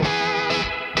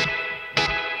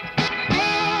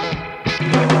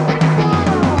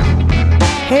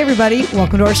everybody.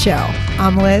 Welcome to our show.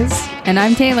 I'm Liz. And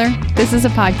I'm Taylor. This is a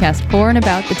podcast for and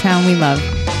about the town we love.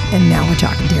 And now we're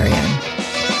talking Darien.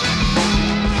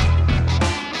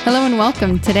 Hello and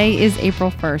welcome. Today is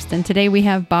April 1st, and today we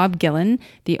have Bob Gillen,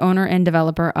 the owner and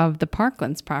developer of the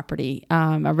Parklands property,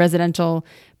 a residential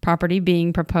property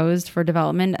being proposed for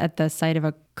development at the site of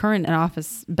a current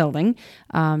office building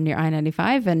near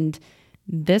I-95. And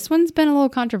this one's been a little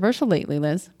controversial lately,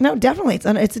 Liz. No, definitely.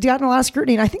 It's gotten a lot of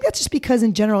scrutiny. And I think that's just because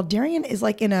in general, Darien is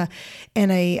like in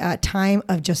a time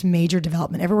of just major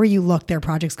development. Everywhere you look, there are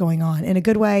projects going on in a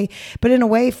good way. But in a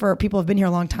way, for people who have been here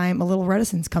a long time, a little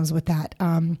reticence comes with that.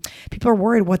 People are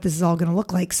worried what this is all going to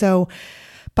look like. So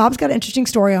Bob's got an interesting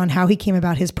story on how he came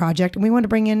about his project, and we want to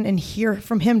bring in and hear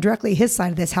from him directly his side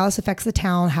of this, how this affects the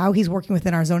town, how he's working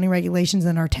within our zoning regulations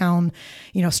and our town,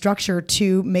 structure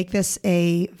to make this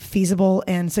a feasible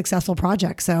and successful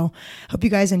project. So hope you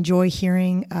guys enjoy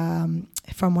hearing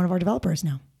from one of our developers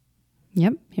now.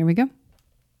 Yep, here we go.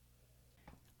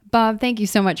 Bob, thank you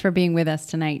so much for being with us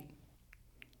tonight.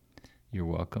 You're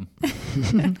welcome.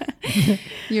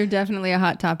 You're definitely a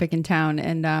hot topic in town,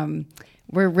 and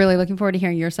we're really looking forward to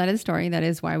hearing your side of the story. That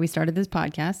is why we started this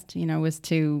podcast, was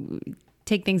to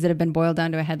take things that have been boiled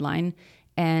down to a headline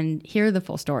and hear the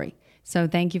full story. So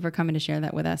thank you for coming to share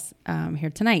that with us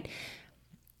here tonight.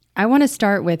 I want to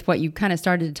start with what you kind of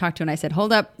started to talk to, and I said,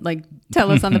 hold up,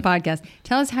 tell us on the podcast.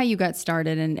 Tell us how you got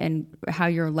started and how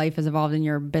your life has evolved and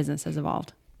your business has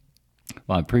evolved.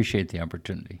 Well, I appreciate the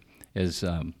opportunity. As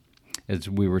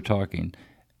we were talking,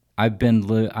 I've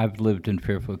lived in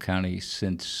Fairfield County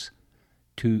since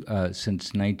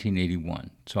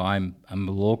 1981. So I'm a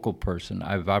local person.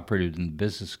 I've operated in the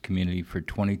business community for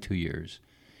 22 years.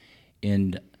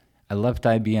 And I left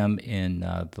IBM in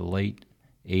the late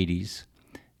 80s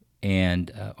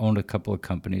and owned a couple of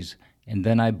companies. And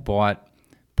then I bought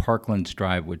Parklands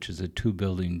Drive, which is a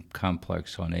 2-building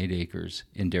complex on 8 acres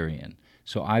in Darien.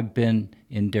 So I've been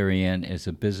in Darien as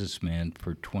a businessman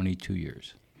for 22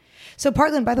 years. So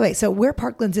Parkland, by the way, so where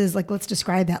Parklands is, let's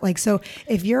describe that. So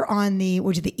if you're on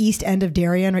the east end of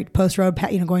Darien, right, Post Road,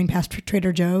 going past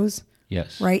Trader Joe's.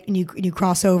 Yes. Right, and you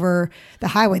cross over the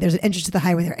highway. There's an entrance to the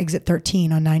highway there, exit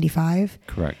 13 on 95.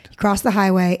 Correct. You cross the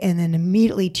highway, and then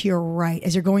immediately to your right,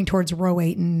 as you're going towards Row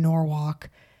 8 in Norwalk,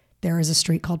 there is a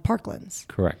street called Parklands.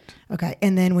 Correct. Okay,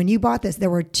 and then when you bought this, there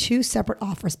were 2 separate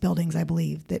office buildings, I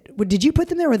believe. Did you put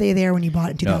them there, or were they there when you bought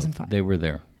it in 2005? No, they were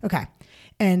there. Okay.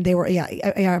 And they were,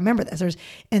 I remember this.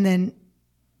 And then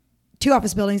 2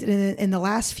 office buildings. And in the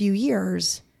last few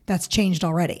years, that's changed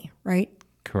already, right?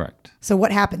 Correct. So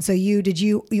what happened? So you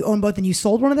own both and you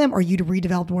sold one of them, or you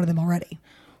redeveloped one of them already?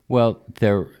 Well,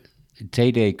 it's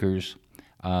 8 acres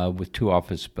with 2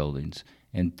 office buildings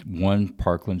and 1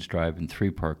 Parklands Drive and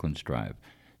 3 Parklands Drive.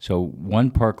 So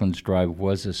 1 Parklands Drive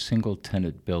was a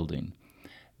single-tenant building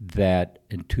that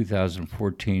in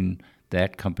 2014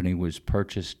 that company was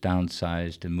purchased,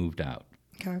 downsized, and moved out.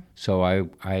 Okay. So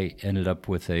I ended up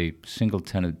with a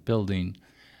single-tenant building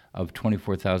of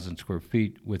 24,000 square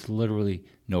feet with literally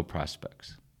no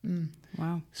prospects.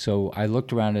 Wow. So I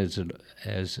looked around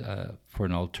for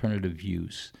an alternative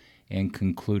use and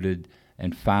concluded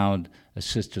and found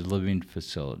assisted living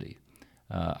facility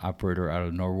operator out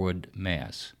of Norwood,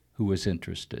 Mass, who was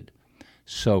interested.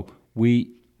 So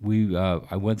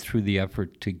I went through the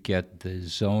effort to get the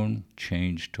zone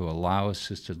changed to allow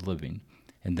assisted living,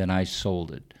 and then I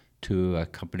sold it to a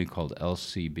company called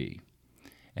LCB,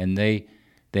 and they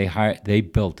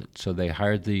built it. So they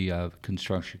hired the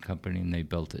construction company and they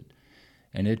built it,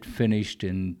 and it finished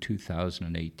in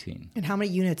 2018. And how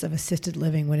many units of assisted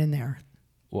living went in there?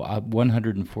 Well,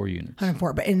 104 units.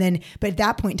 104. But at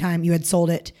that point in time, you had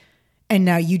sold it, and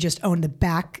now you just own the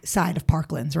back side of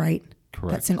Parklands, right?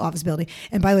 Correct. That single office building.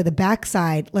 And by the way, the back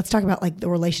side, let's talk about the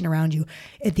relation around you.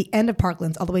 At the end of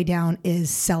Parklands, all the way down is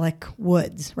Selleck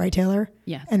Woods, right, Taylor?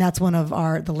 Yes. And that's one of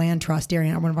the land trust,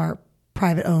 Darien, one of our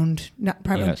owned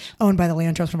by the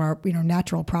land trust from our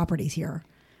natural properties here,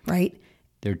 right?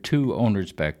 There are 2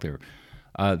 owners back there.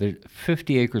 There's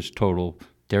 50 acres total.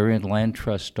 Darien Land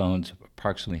Trust owns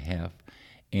approximately half,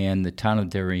 and the town of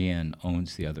Darien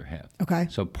owns the other half. Okay.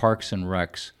 So Parks and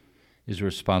Recs is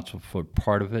responsible for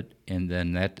part of it, and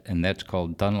that's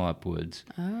called Dunlop Woods.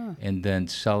 Oh. And then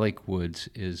Selleck Woods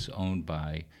is owned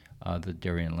by the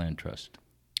Darien Land Trust.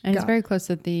 And it's very close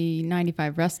to the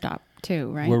 95 rest stop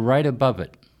too, right? We're right above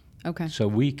it. Okay. So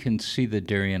we can see the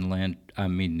Darien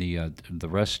the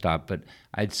rest stop, but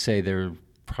I'd say they're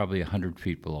probably 100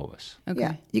 feet below us. Okay.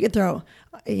 Yeah, you could throw,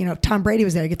 if Tom Brady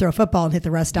was there, you could throw a football and hit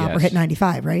the rest stop or hit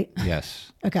 95, right?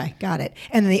 Yes. Okay, got it.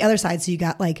 And then the other side, so you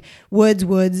got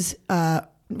Woods,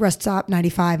 rest stop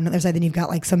 95, and on the other side, then you've got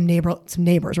like some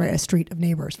neighbors, right? A street of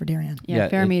neighbors for Darien. Yeah,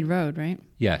 Fairmead Road, right?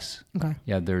 Yes. Okay.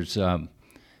 Yeah, there's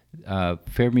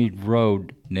Fairmead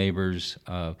Road neighbors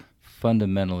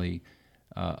fundamentally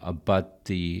abut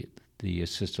the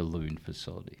assisted living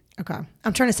facility. Okay.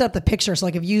 I'm trying to set up the picture. So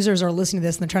like if users are listening to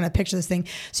this and they're trying to picture this thing,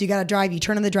 so you got to drive, you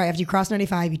turn on the drive, after you cross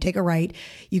 95, you take a right,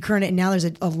 you turn it, and now there's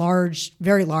a large,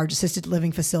 very large assisted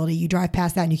living facility. You drive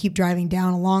past that and you keep driving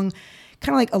down along,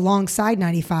 kind of like alongside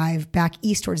 95 back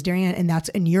east towards Darien, and that's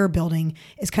in your building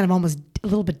is kind of almost a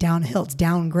little bit downhill. It's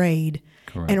downgrade.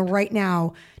 Correct. And right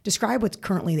now, describe what's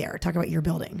currently there. Talk about your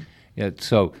building. Yeah,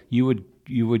 so you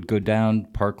would go down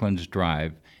Parklands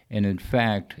Drive, and in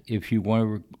fact, if you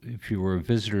were a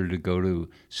visitor to go to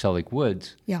Selleck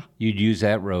Woods, Yeah. you'd use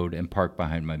that road and park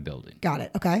behind my building. Got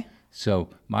it. Okay. So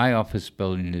my office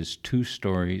building is 2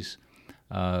 stories,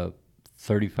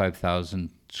 35,000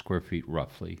 square feet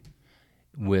roughly,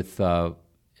 with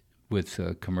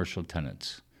commercial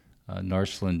tenants.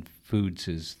 Northland Foods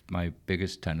is my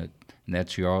biggest tenant, and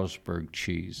that's Jarlsberg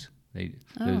Cheese. They're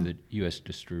the U.S.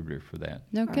 distributor for that.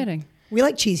 No kidding. We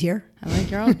like cheese here. I like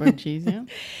Jarlsberg cheese, yeah.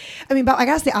 I mean, but I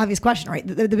guess the obvious question, right?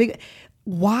 The big,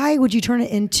 why would you turn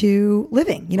it into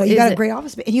living? You know, you Is got a it- great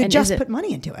office, and you and just is it- put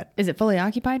money into it. Is it fully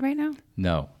occupied right now?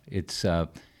 No, it's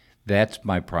that's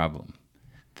my problem.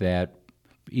 That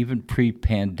even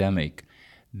pre-pandemic,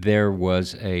 there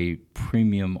was a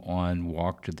premium on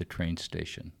walk to the train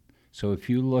station. So if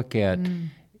you look at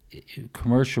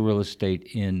commercial real estate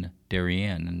in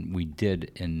Darien, and we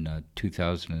did in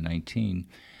 2019,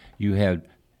 you had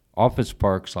office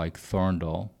parks like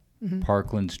Thorndale,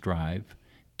 Parklands Drive,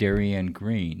 Darien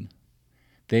Green.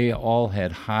 They all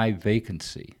had high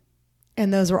vacancy.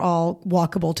 And those were all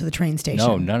walkable to the train station.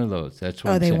 No, none of those. That's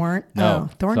what Oh, I'm they saying. weren't? No,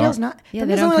 Oh, Thorndale's not. Yeah,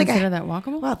 they Thorndale's don't only consider that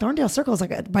walkable? Wow, Thorndale Circle is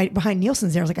like behind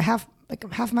Nielsen's there. It's like a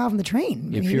half mile from the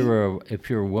train. If maybe.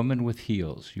 you're a woman with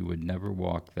heels, you would never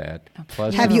walk that.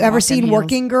 Plus, Have you Never ever walk in seen heels.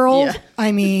 Working Girls? Yeah.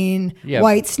 I mean, Yeah.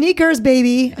 white sneakers,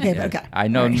 baby. Okay, Yeah, okay. I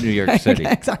know New York City.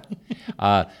 Okay, sorry.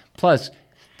 Plus,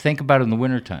 think about it in the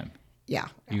wintertime. Yeah.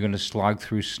 You're going to slog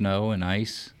through snow and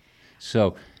ice.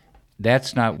 So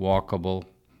that's not walkable.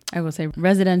 I will say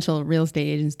residential real estate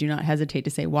agents do not hesitate to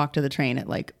say walk to the train at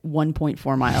like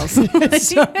 1.4 miles. It's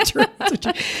so true. So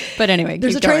true. But anyway,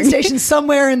 There's a keep train going. station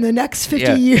somewhere in the next 50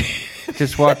 Yeah. years.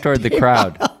 Just walk toward the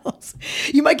crowd.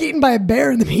 You might get eaten by a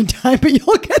bear in the meantime, but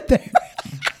you'll get there.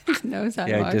 No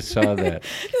sidewalks. Yeah, I just saw that.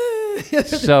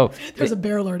 So, There's a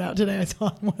bear alert out today. I saw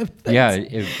on one of the things. yeah,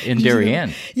 in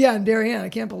Darien. Yeah, in Darien. I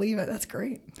can't believe it. That's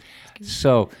great.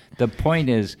 So the point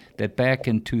is that back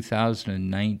in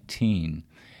 2019,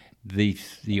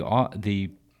 the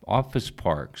office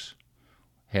parks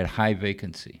had high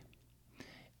vacancy,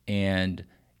 and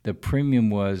the premium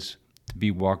was to be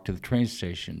walked to the train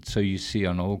station. So you see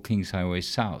on Old Kings Highway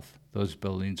South, those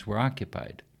buildings were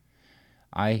occupied.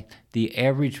 The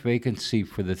average vacancy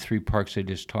for the 3 parks I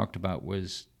just talked about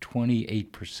was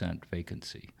 28%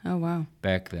 vacancy Oh, wow.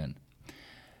 back then.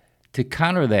 To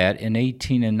counter that, in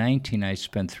 18 and 19, I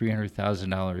spent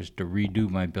 $300,000 to redo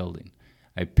my building.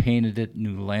 I painted it,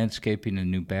 new landscaping, a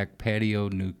new back patio,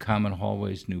 new common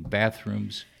hallways, new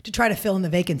bathrooms To try to fill in the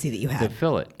vacancy that you to had.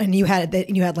 fill it. And you had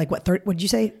like what, what did you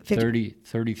say? 50?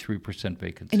 33%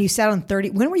 vacancy. And you sat on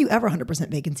 30. When were you ever 100%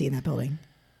 vacancy in that building?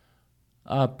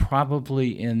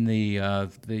 Probably in the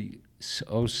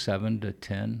 07 to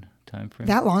 10 time frame.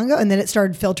 That long ago? And then it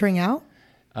started filtering out?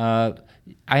 I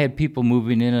had people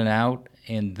moving in and out,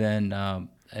 and then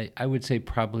I would say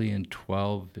probably in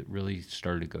 12 it really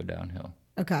started to go downhill.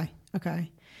 Okay.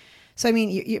 So I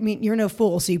mean, you're no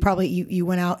fool. So you probably you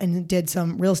went out and did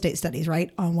some real estate studies,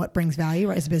 right, on what brings value,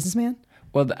 right, as a businessman.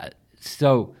 Well,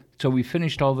 so we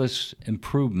finished all this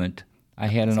improvement. I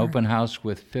had an open house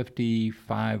with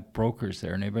 55 brokers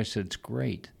there, and everybody said it's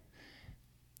great.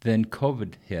 Then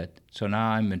COVID hit, so now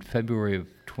I'm in February of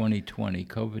 2020.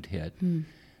 COVID hit,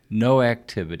 no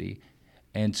activity,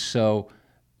 and so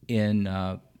in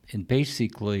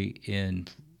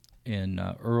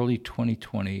early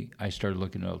 2020, I started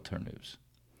looking at alternatives,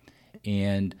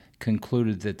 and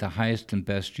concluded that the highest and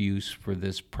best use for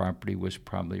this property was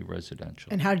probably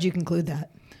residential. And how did you conclude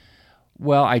that?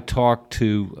 Well, I talked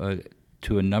to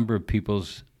a number of people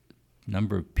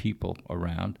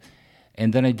around,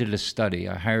 and then I did a study.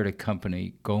 I hired a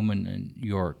company, Goldman and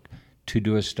York, to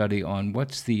do a study on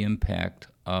what's the impact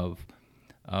of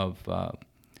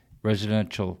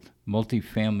residential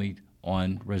multifamily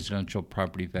on residential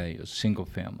property values, single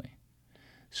family.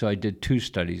 So I did 2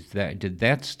 studies. I did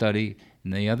that study,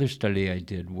 and the other study I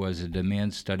did was a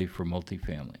demand study for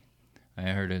multifamily. I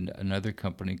hired another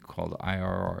company called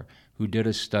IRR who did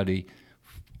a study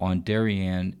on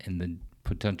Darien and the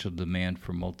potential demand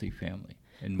for multifamily.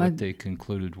 And what they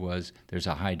concluded was there's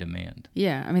a high demand.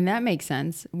 Yeah, I mean, that makes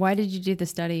sense. Why did you do the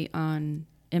study on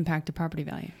impact to property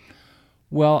value?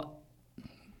 Well,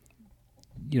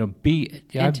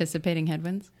 Anticipating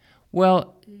headwinds?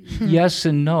 Well, yes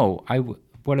and no.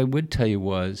 What I would tell you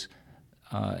was,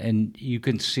 and you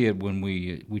can see it when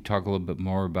we talk a little bit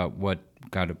more about what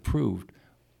got approved,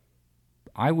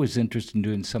 I was interested in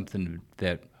doing something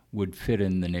that would fit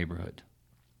in the neighborhood,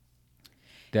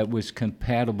 that was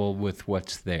compatible with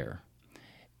what's there.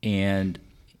 And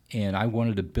I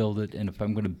wanted to build it, and if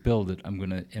I'm going to build it,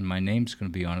 and my name's going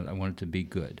to be on it, I want it to be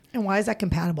good. And why is that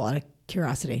compatible, out of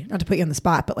curiosity? Not to put you on the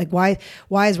spot, but like why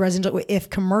is residential, if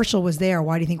commercial was there,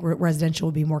 why do you think residential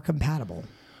would be more compatible?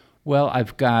 Well,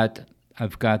 I've got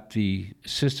the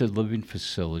assisted living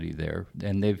facility there,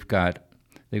 and they've got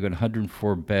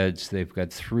 104 beds. They've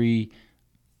got 3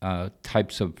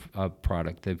 types of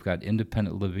product. They've got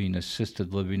independent living,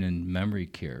 assisted living, and memory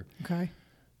care. Okay.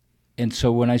 And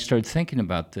so when I started thinking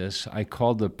about this, I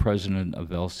called the president of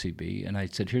LCB, and I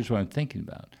said, here's what I'm thinking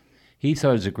about. He thought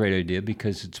it was a great idea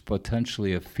because it's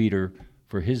potentially a feeder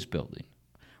for his building.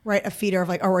 Right, a feeder of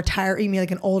like a retiree, you mean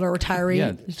like an older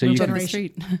retiree so you Up the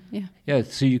street. Yeah,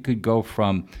 so you could go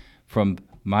from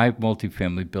my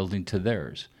multifamily building to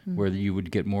theirs, where you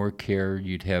would get more care,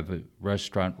 you'd have a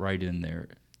restaurant right in there.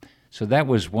 So that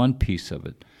was one piece of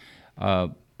it,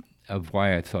 of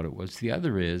why I thought it was. The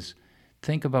other is,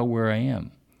 think about where I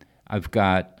am. I've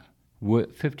got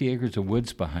 50 acres of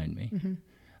woods behind me. Mm-hmm.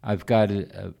 I've got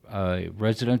a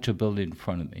residential building in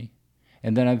front of me.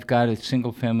 And then I've got a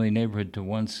single-family neighborhood to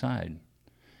one side.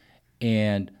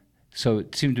 And so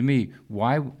it seemed to me,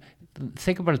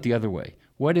 think about it the other way.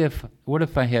 What if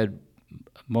I had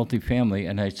multifamily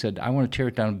and I said, I want to tear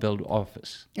it down and build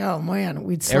office? Oh, man,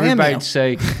 we'd slam Everybody'd you.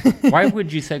 say, why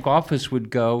would you think office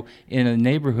would go in a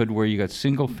neighborhood where you got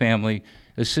single-family,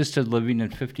 assisted living,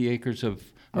 and 50 acres of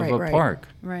Right. park?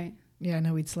 Right. Yeah,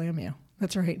 no, we'd slam you.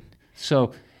 That's right.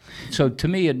 So to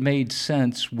me, it made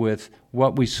sense with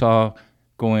what we saw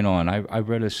going on. I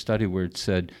read a study where it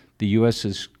said the U.S.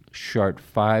 is short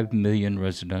 5 million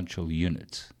residential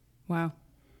units. Wow.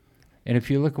 And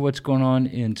if you look at what's going on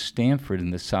in Stanford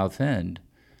in the South End.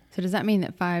 So does that mean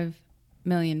that 5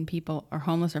 million people are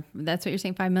homeless? Or that's what you're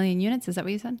saying, 5 million units? Is that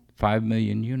what you said? 5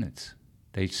 million units.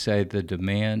 They say the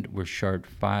demand, we're short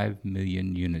 5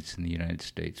 million units in the United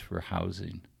States for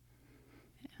housing.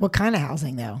 What kind of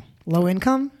housing, though? Low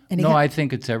income? I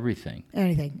think it's everything.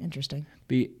 Anything. Interesting.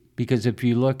 Because if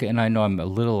you look, and I know I'm a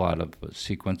little out of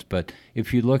sequence, but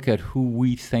if you look at who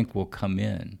we think will come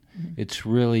in, it's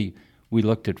really, we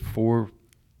looked at 4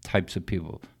 types of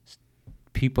people.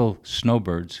 People,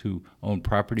 snowbirds, who own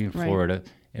property in Florida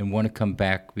and want to come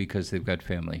back because they've got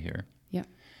family here. Yep.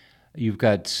 You've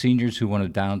got seniors who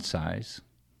want to downsize,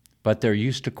 but they're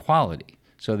used to quality.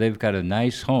 So they've got a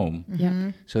nice home.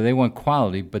 Yep. So they want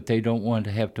quality, but they don't want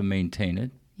to have to maintain it.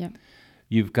 Yep.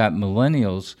 You've got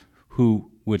millennials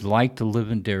who would like to live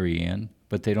in Darien,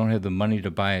 but they don't have the money to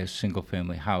buy a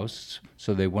single-family house,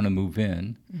 so they want to move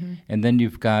in. Mm-hmm. And then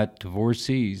you've got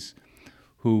divorcees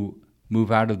who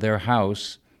move out of their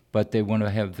house, but they want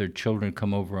to have their children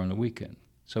come over on the weekend.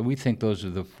 So we think those are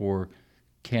the 4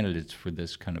 candidates for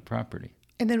this kind of property.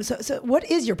 And then, so what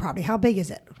is your property? How big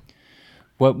is it?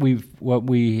 What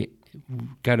we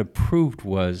got approved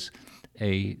was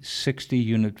a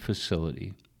 60-unit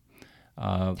facility.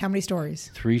 How many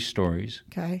stories? 3 stories.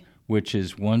 Okay. Which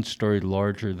is 1 story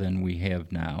larger than we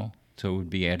have now. So it would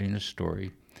be adding a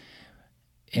story.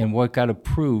 And what got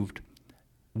approved,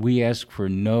 we asked for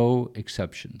no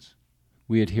exceptions.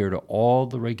 We adhere to all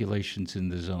the regulations in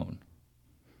the zone.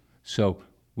 So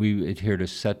we adhere to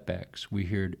setbacks. We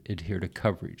adhere to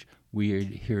coverage. We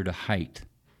adhere to height.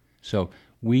 So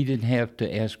we didn't have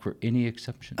to ask for any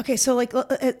exceptions. Okay, so like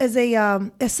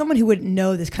as someone who wouldn't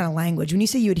know this kind of language, when you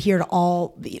say you adhere to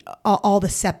all the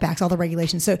setbacks, all the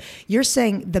regulations, so you're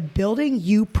saying the building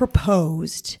you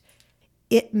proposed,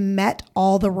 it met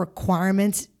all the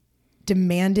requirements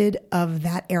demanded of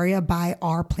that area by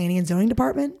our planning and zoning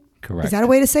department? Correct. Is that a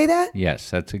way to say that? Yes,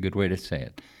 that's a good way to say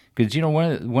it. Because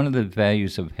one of the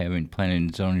values of having planning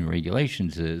and zoning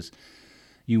regulations is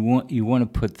you want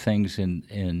to put things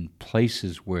in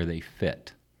places where they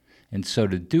fit. And so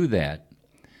to do that,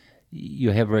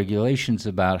 you have regulations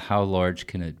about how large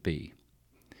can it be.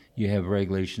 You have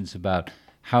regulations about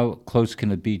how close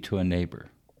can it be to a neighbor.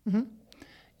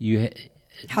 Mm-hmm.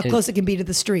 How close it can be to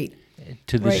the street.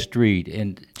 To the street.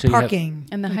 And so parking.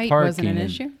 And the height wasn't an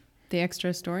issue? The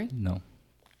extra story? No.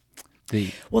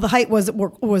 The height was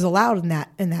allowed in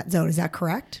that zone. Is that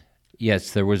correct?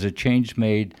 Yes, there was a change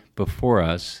made before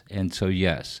us, and so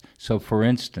yes. So for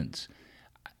instance,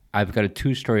 I've got a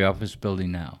 2-story office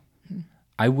building now.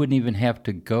 I wouldn't even have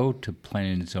to go to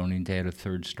planning and zoning to add a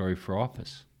 3rd story for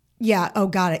office. Yeah. Oh,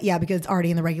 got it. Yeah, because it's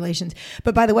already in the regulations.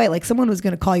 But by the way, like someone was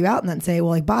going to call you out and then say, well,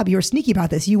 like, Bob, you were sneaky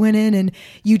about this. You went in and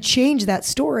you changed that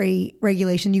story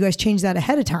regulation. You guys changed that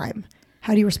ahead of time.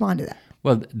 How do you respond to that?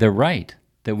 Well, they're right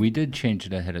that we did change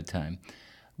it ahead of time.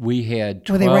 We had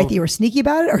 12... Were they right that you were sneaky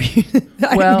about it? Or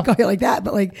I didn't call you like that,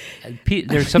 but like...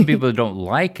 There's some people that don't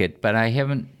like it, but I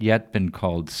haven't yet been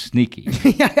called sneaky.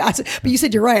 Yeah, but you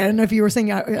said you're right. I don't know if you were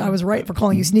saying I was right for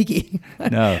calling you sneaky.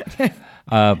 No.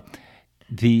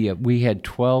 We had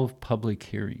 12 public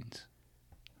hearings.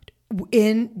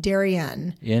 In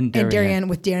Darien. In Darien.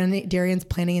 With Darien's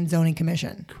Planning and Zoning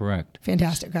Commission. Correct.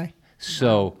 Fantastic. Okay.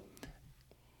 So...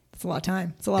 It's a lot of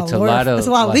time. It's a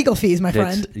lot of legal fees, my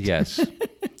friend. Yes.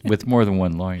 With more than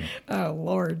one lawyer. Oh,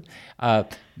 Lord.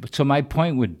 So my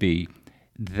point would be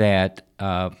that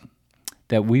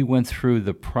that we went through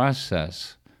the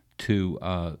process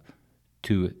to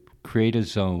create a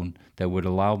zone that would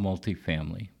allow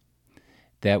multifamily.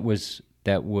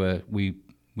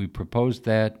 We proposed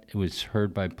that. It was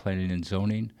heard by planning and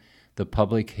zoning. The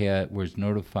public was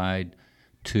notified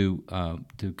to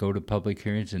go to public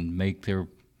hearings and make their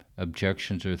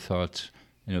objections or thoughts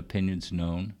and opinions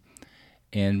known.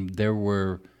 And there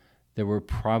were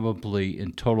probably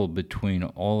in total between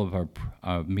all of our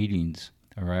meetings,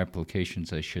 or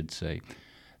applications, I should say,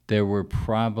 there were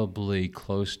probably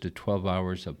close to 12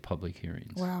 hours of public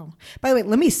hearings. Wow. By the way,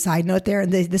 let me side note there,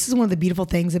 and this is one of the beautiful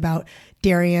things about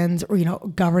Darien's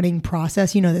governing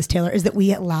process, this, Taylor, is that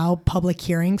we allow public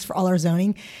hearings for all our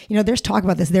zoning. There's talk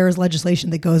about this. There is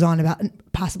legislation that goes on about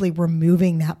possibly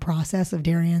removing that process of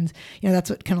Darien's. That's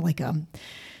what kind of like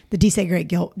the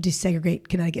desegregate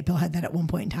Connecticut bill had that at one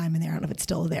point in time in there. I don't know if it's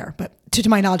still there, but to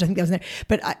my knowledge, I think that was in there.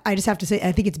 But I just have to say,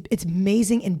 I think it's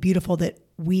amazing and beautiful that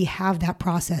we have that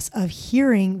process of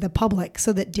hearing the public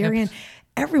so that Darien,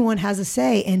 everyone has a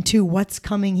say into what's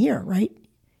coming here, right?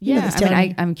 Yeah,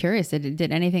 I'm curious. Did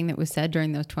anything that was said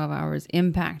during those 12 hours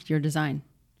impact your design?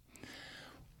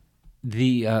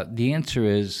 The answer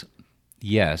is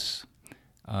yes.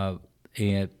 And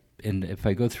if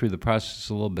I go through the process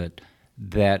a little bit,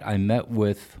 that I met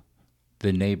with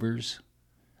the neighbors,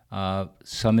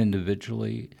 some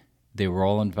individually. They were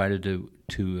all invited to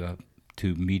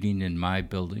meeting in my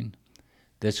building.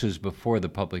 This was before the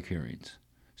public hearings.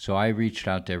 So I reached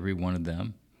out to every one of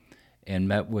them and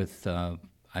met with, I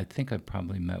think I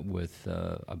probably met with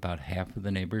about half of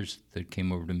the neighbors that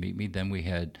came over to meet me. Then we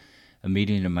had a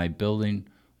meeting in my building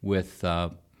with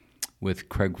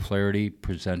Craig Flaherty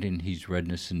presenting. He's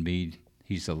Redness and Mead.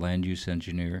 He's a land use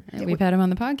engineer. We've had him on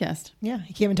the podcast. Yeah,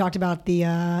 he came and talked about the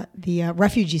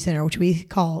refugee center, which we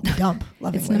call the dump.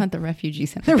 It's not the refugee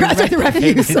center. The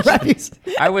refuse.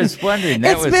 I was wondering.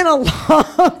 It's been a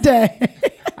long day.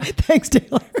 Thanks,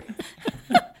 Taylor.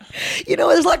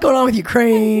 There's a lot going on with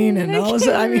Ukraine and all this.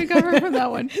 I recover from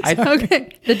that one.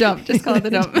 Okay, the dump. Just call it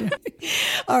the dump.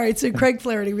 All right. So Craig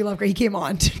Flaherty, we love Craig. He came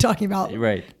on talking about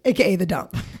AKA the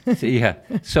dump.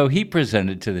 So he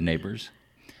presented to the neighbors.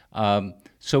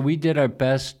 So we did our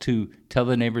best to tell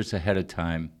the neighbors ahead of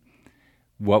time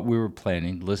what we were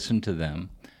planning, listen to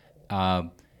them,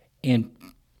 and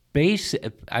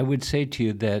I would say to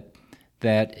you that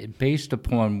based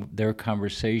upon their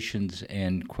conversations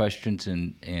and questions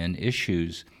and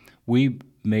issues, we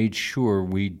made sure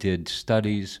we did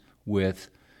studies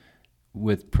with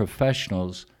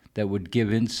professionals that would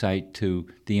give insight to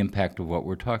the impact of what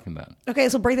we're talking about. Okay,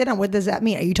 so break that down. What does that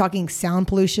mean? Are you talking sound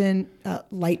pollution,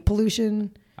 light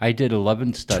pollution? I did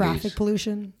 11 studies. Traffic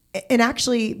pollution? And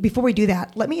actually, before we do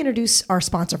that, let me introduce our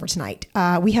sponsor for tonight.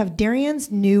 We have Darien's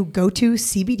new go-to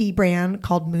CBD brand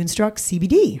called Moonstruck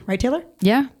CBD. Right, Taylor?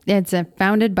 Yeah, it's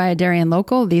founded by a Darien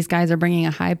local. These guys are bringing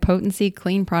a high-potency,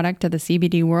 clean product to the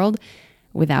CBD world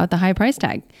without the high price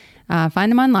tag.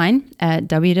 Find them online at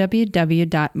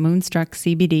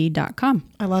www.moonstruckcbd.com.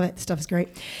 I love it. Stuff is great.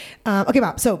 Okay,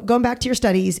 Bob. So going back to your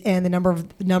studies and the number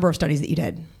of studies that you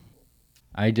did.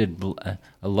 I did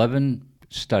 11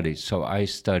 studies. So I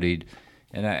studied,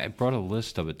 and I brought a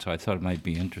list of it, so I thought it might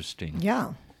be interesting.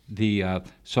 Yeah.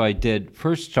 So I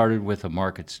started with a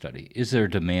market study. Is there a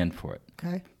demand for it?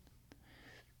 Okay.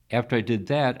 After I did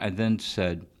that, I then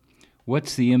said,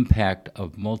 what's the impact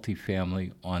of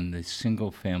multifamily on the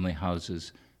single-family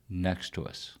houses next to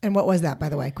us? And what was that, by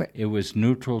the way? Quick. It was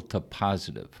neutral to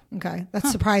positive. Okay, that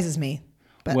surprises me.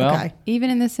 But well, okay. Even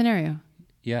in this scenario.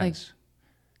 Yes,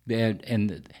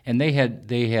 and they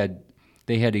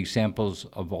had examples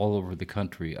of all over the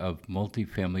country of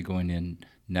multifamily going in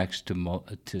next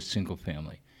to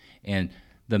single-family, and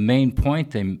the main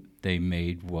point they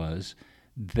made was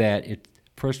that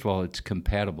first of all, it's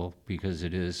compatible because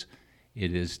it is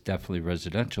definitely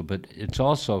residential, but it's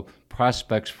also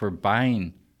prospects for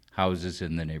buying houses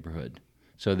in the neighborhood.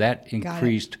 So that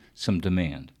increased some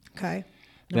demand. Okay.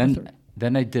 Then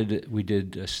we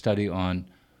did a study on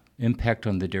impact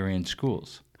on the Darien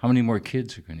schools. How many more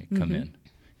kids are going to come in?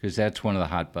 Because that's one of the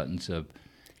hot buttons of,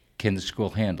 can the school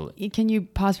handle it? Can you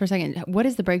pause for a second? What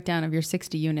is the breakdown of your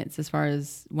 60 units as far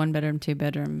as 1 bedroom, 2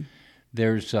 bedroom?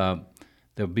 There'll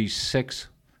be 6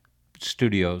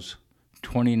 studios,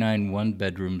 29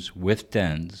 one-bedrooms with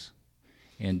dens,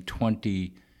 and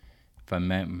 20, if my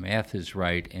math is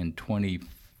right, and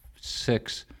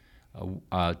 26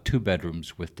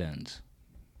 two-bedrooms with dens.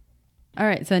 All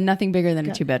right, so nothing bigger than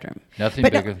a 2-bedroom. Nothing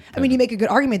But bigger. I mean, you make a good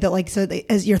argument that, like,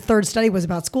 as your third study was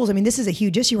about schools, I mean, this is a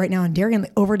huge issue right now in Darien,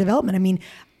 like overdevelopment. I mean,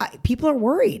 people are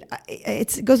worried.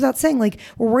 It goes without saying, like,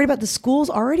 we're worried about the schools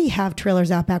already have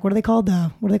trailers out back. What are they called?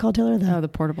 Taylor? The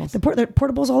portables. The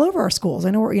portables all over our schools.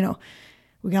 I know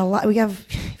we got a lot. We have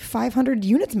 500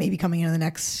 units maybe coming in the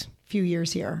next few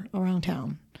years here around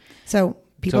town. So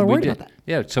people are worried about that.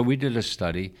 Yeah, so we did a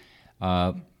study.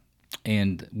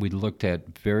 And we looked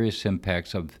at various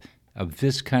impacts of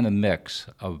this kind of mix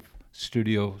of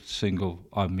studio,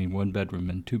 1 bedroom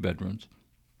and 2 bedrooms,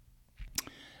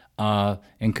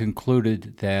 and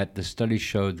concluded that the study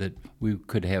showed that we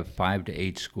could have 5 to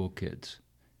 8 school kids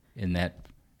in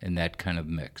that kind of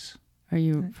mix. Are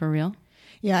you for real?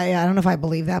 Yeah. I don't know if I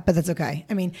believe that, but that's okay.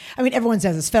 I mean, everyone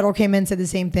says this. Federal came in, said the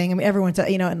same thing. I mean, everyone said,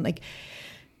 and like,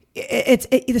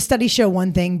 the studies show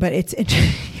one thing, but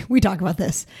we talk about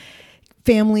this.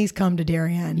 Families come to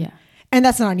Darien. Yeah. And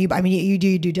that's not on you. I mean, you do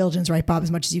your due diligence, right, Bob, as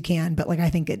much as you can. But, like,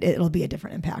 I think it'll be a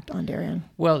different impact on Darien.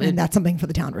 Well, and that's something for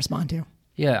the town to respond to.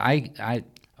 Yeah, I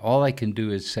all I can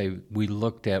do is say we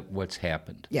looked at what's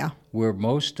happened. Yeah. Where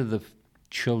most of the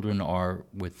children are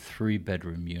with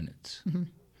 3-bedroom units. Mm-hmm.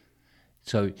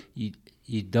 So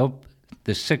you don't.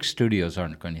 The 6 studios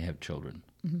aren't going to have children.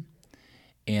 Mm-hmm.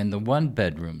 And the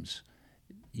 1-bedrooms,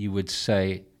 you would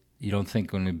say, you don't think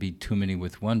going to be too many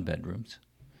with 1-bedrooms.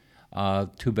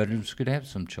 2-bedrooms could have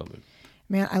some children.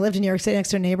 Man, I lived in New York City next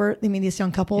to a neighbor. I mean, this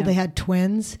young couple, They had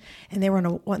twins, and they were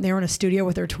in a studio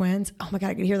with their twins. Oh my God,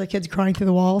 I could hear the kids crying through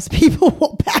the walls. People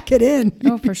will pack it in.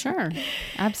 Oh, for sure,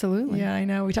 absolutely. Yeah, I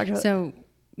know. We talked about. So,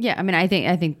 yeah, I mean, I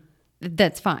think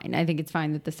that's fine. I think it's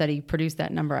fine that the study produced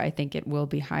that number. I think it will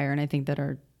be higher, and I think that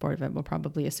our Board of Ed will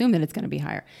probably assume that it's going to be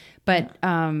higher. But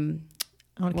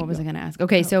what was I going to ask?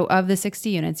 Okay, so of the 60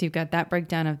 units, you've got that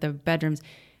breakdown of the bedrooms.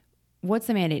 What's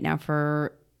the mandate now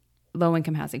for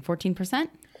low-income housing? 14%?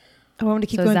 I want to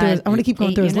keep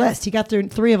going through his list. He got through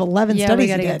 3 of 11 studies. Yeah, we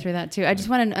got to get through that too. I just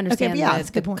want to understand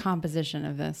the composition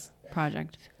of this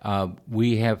project.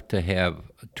 We have to have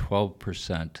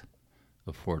 12%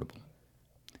 affordable.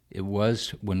 It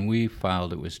was, when we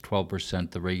filed, it was 12%.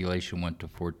 The regulation went to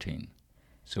 14%.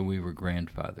 So we were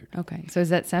grandfathered. Okay. So is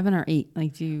that 7 or 8?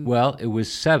 Well, it was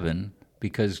 7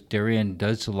 because Darien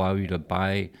does allow you to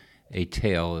buy a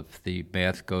tail if the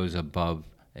math goes above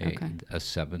a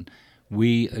 7.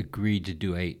 We agreed to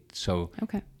do 8. So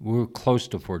we're close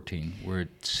to 14. We're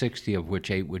at 60, of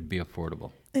which 8 would be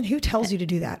affordable. And who tells you to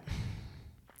do that?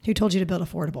 Who told you to build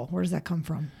affordable? Where does that come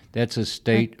from? That's a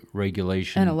state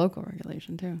regulation. And a local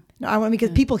regulation, too. No, I want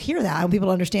because people hear that. I want people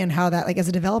to understand how that, like, as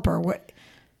a developer, what...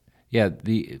 Yeah,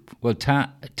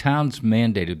 towns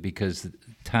mandated because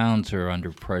towns are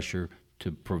under pressure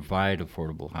to provide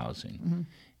affordable housing. Mm-hmm.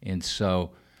 And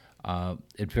so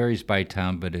it varies by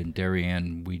town, but in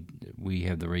Darien, we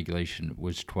have the regulation. It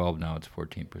was 12, now it's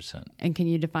 14%. And can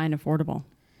you define affordable?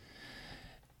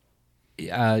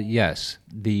 Yes.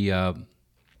 The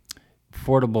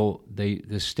affordable,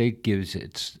 the state gives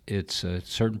it's a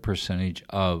certain percentage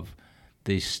of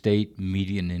the state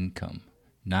median income,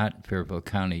 not Fairfield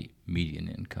County median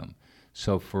income.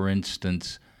 So, for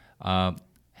instance, half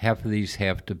of these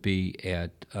have to be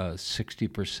at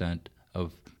 60%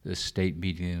 of the state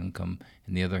median income,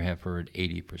 and the other half are at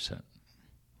 80%.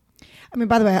 I mean,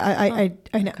 by the way,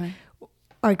 I know,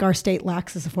 like, our state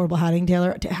lacks this affordable housing,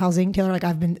 Taylor. Like,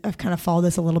 I've kind of followed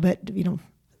this a little bit,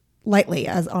 lightly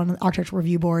as on the Architectural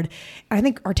Review Board. And I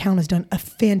think our town has done a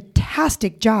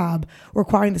fantastic job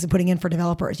requiring this and putting in for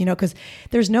developers, because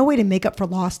there's no way to make up for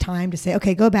lost time to say,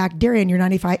 okay, go back, Darien,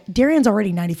 Darien's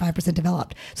already 95%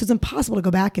 developed. So it's impossible to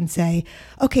go back and say,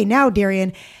 okay, now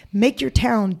Darien, make your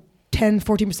town 10,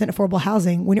 14% affordable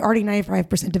housing when you're already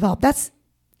 95% developed.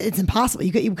 It's impossible.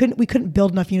 We couldn't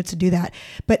build enough units to do that.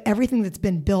 But everything that's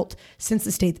been built since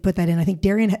the state put that in, I think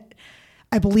Darien,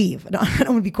 I believe, I don't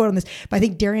want to be quoted on this, but I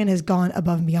think Darien has gone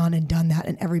above and beyond and done that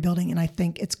in every building. And I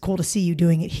think it's cool to see you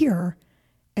doing it here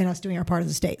and us doing our part of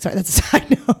the state. Sorry, that's a side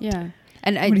note. Yeah.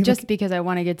 And just because I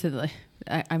want to get to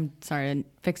I'm sorry, I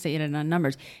fixated on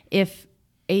numbers. If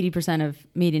 80% of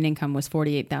median income was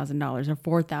 $48,000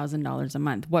 or $4,000 a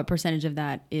month, what percentage of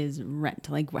that is rent?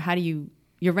 Like, how do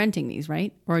you're renting these,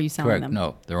 right? Or are you selling Correct. them?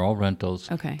 No, they're all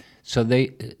rentals. Okay. So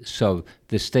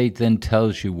the state then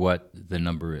tells you what the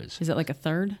number is. Is it like a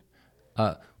third?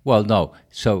 Well, no.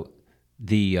 So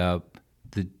the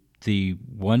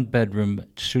 1-bedroom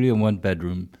studio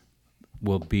 1-bedroom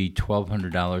will be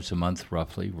 $1,200 a month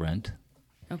roughly rent,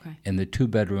 Okay. and the 2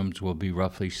 bedrooms will be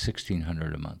roughly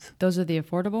 $1,600 a month. Those are the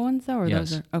affordable ones, though, or Yes.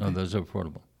 those are okay? No, those are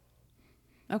affordable.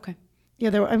 Okay.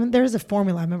 Yeah, there's a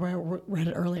formula. I remember I read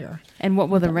it earlier. And what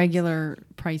will the regular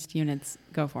priced units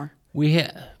go for?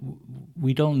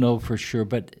 We don't know for sure,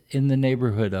 but in the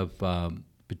neighborhood of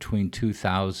between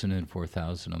 $2,000 and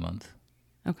 $4,000 a month.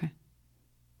 Okay.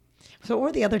 So what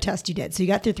were the other tests you did? So you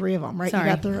got through 3 of them, right? Sorry.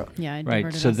 You got through. Yeah. I Right.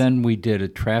 diverted So us. then we did a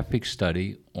traffic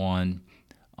study on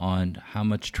how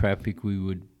much traffic we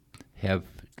would have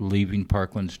leaving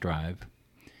Parklands Drive.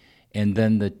 And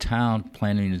then the town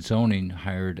planning and zoning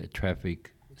hired a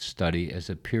traffic study as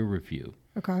a peer review.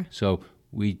 Okay. So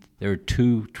there are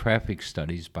 2 traffic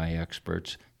studies by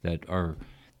experts that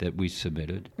we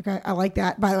submitted. Okay, I like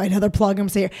that. By the way, another plug. I'm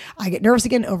saying I get nervous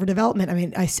again over development. I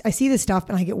mean, I see this stuff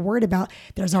and I get worried about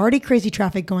there's already crazy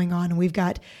traffic going on, and we've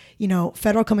got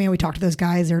federal coming in. We talked to those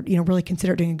guys. They're really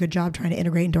consider doing a good job trying to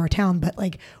integrate into our town. But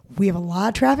like we have a lot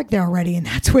of traffic there already, and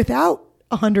that's without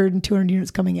 100 and 200 units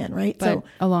coming in, right? But so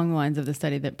along the lines of the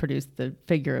study that produced the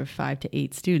figure of 5 to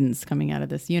 8 students coming out of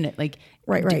this unit, like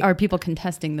right. Are people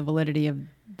contesting the validity of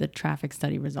the traffic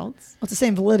study results? Well, it's the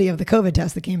same validity of the COVID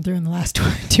test that came through in the last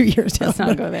 2 years. Let's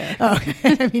not go there. Oh,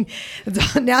 okay. I mean,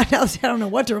 now I don't know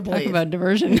what to believe. Talk about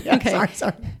diversion. Yeah, Okay.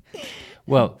 Sorry.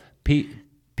 Well,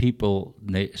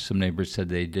 some neighbors said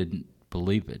they didn't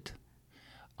believe it.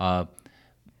 Oh,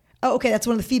 okay. That's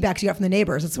one of the feedbacks you got from the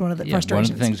neighbors. That's one of the frustrations.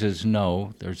 One of the things is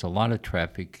there's a lot of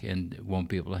traffic and won't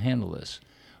be able to handle this.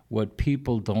 What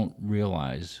people don't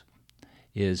realize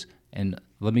is, and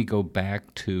let me go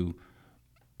back to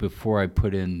before I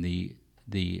put in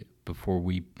before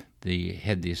we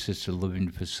had the assisted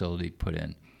living facility put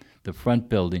in. The front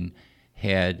building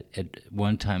had at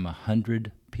one time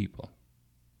 100 people,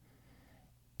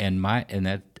 and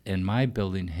my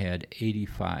building had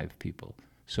 85 people.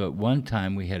 So at one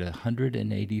time we had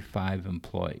 185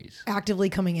 employees. Actively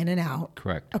coming in and out.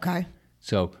 Correct. Okay.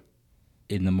 So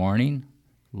in the morning,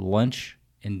 lunch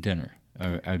and dinner,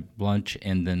 or lunch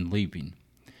and then leaving.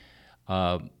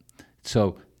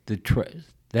 So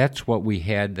that's what we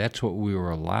had. That's what we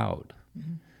were allowed.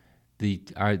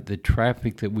 Mm-hmm. The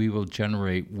traffic that we will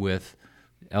generate with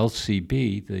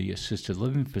LCB, the assisted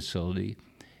living facility,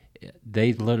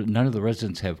 none of the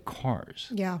residents have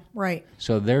cars. Yeah, right.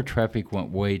 So their traffic went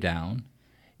way down.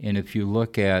 And if you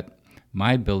look at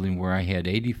my building where I had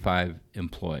 85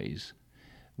 employees,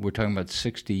 we're talking about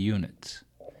 60 units.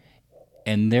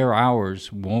 And their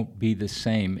hours won't be the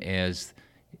same as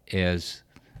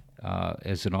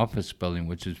an office building,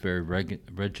 which is very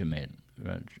regimented.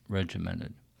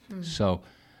 So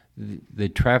the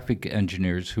traffic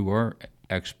engineers who are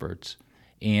experts,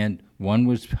 and one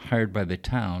was hired by the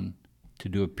town to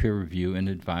do a peer review and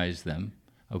advise them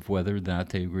of whether or not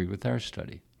they agree with our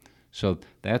study. So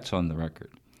that's on the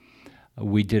record.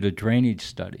 We did a drainage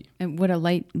study. And would a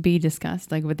light be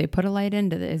discussed? Like, would they put a light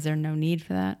in? Is there no need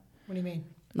for that? What do you mean?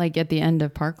 Like at the end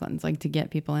of Parklands, like to get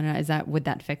people in. Would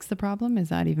that fix the problem? Is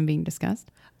that even being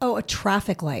discussed? Oh, a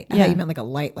traffic light. I Yeah. thought you meant like a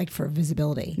light, like for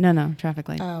visibility. No, traffic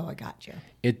light. Oh, I got you.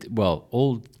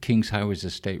 Old Kings Highway is a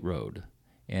state road,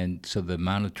 and so the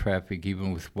amount of traffic,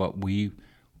 even with what we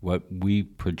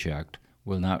project,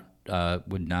 would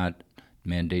not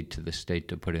mandate to the state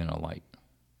to put in a light.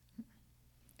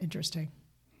 Interesting.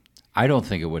 I don't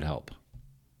think it would help.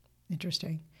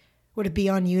 Interesting. Would it be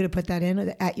on you to put that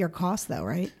in at your cost, though,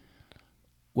 right?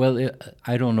 Well,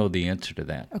 I don't know the answer to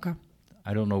that. Okay.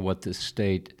 I don't know what the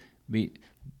state.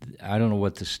 I don't know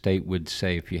what the state would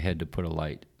say if you had to put a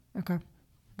light. Okay.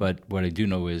 But what I do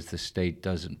know is the state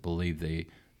doesn't believe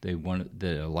they want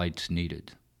the light's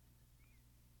needed.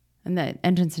 And the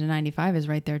entrance to 95 is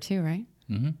right there too, right?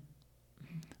 Mm-hmm.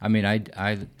 I mean,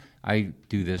 I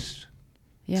do this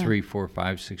Yeah. 3, 4,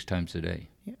 5, 6 times a day.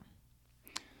 Yeah.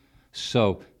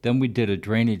 So then we did a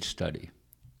drainage study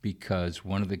because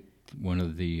one of the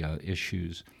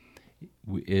issues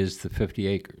is the 50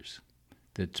 acres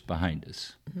that's behind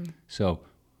us. Mm-hmm. So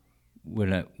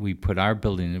when we put our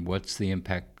building in, what's the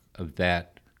impact of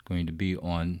that going to be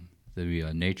on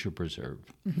nature preserve,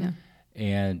 Yeah.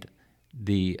 and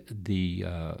the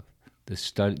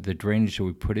drainage that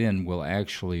we put in will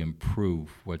actually improve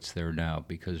what's there now,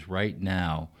 because right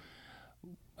now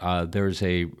there's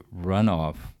a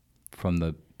runoff from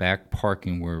the back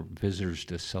parking where visitors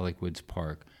to Selleck Woods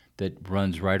Park that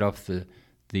runs right off the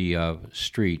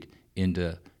street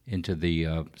into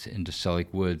Selleck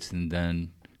Woods and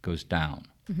then goes down.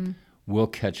 We'll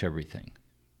catch everything.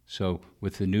 So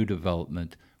with the new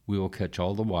development, we will catch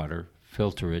all the water,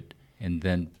 filter it, and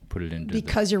then put it into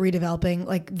because you're redeveloping,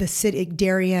 like the city,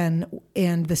 Darien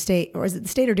and the state, or is it the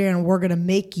state or Darien, we're going to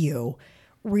make you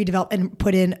redevelop and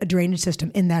put in a drainage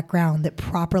system in that ground that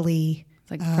properly...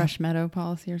 It's like fresh meadow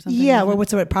policy or something. Yeah, well,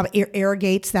 what's it? Probably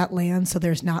irrigates that land so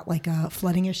there's not like a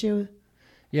flooding issue.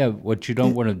 Yeah, what you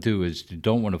don't want to do is you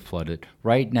don't want to flood it.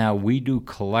 Right now, we do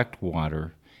collect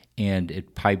water, and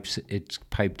it's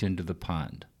piped into the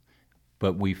pond,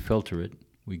 but we filter it.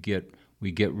 We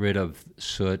get rid of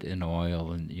soot and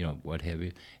oil and what have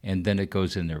you, and then it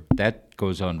goes in there. That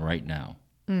goes on right now,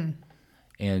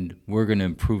 and we're going to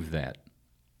improve that.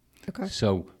 Okay.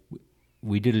 So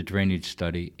we did a drainage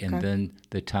study, and then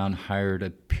the town hired a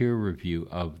peer review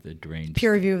of the drainage.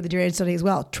 Peer review of the drainage study as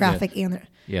well, traffic and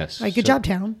yes. Right, good job,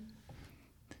 town.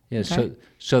 Yeah. Okay.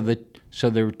 So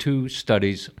there were 2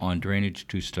 studies on drainage,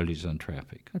 2 studies on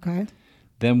traffic. Okay.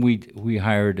 Then we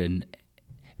hired an,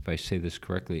 if I say this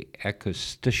correctly,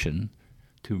 acoustician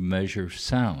to measure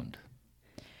sound.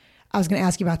 I was going to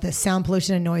ask you about this: sound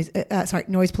pollution and noise.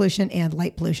 Noise pollution and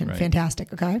light pollution. Right.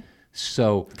 Fantastic. Okay.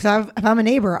 So, because if I'm a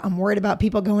neighbor, I'm worried about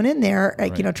people going in there,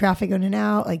 like traffic going in and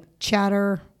out, like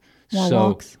chatter, more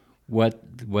walks.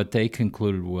 What they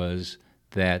concluded was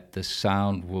that the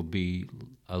sound will be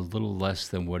a little less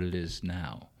than what it is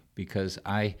now, because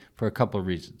for a couple of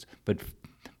reasons, but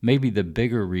maybe the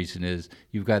bigger reason is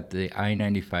you've got the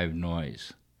I-95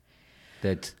 noise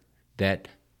that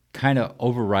kind of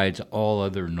overrides all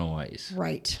other noise.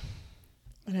 Right.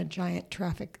 And a giant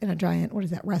what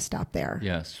is that, rest stop there?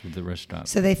 Yes, with the rest stop.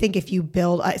 So they think if you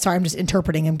build, I'm just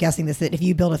interpreting, I'm guessing this, that if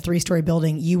you build a 3-story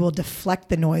building, you will deflect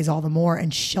the noise all the more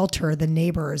and shelter the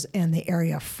neighbors and the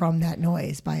area from that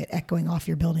noise by it echoing off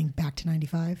your building back to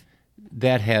 95?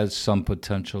 That has some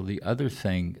potential. The other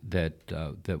thing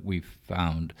that we've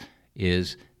found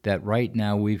is that right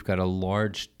now we've got a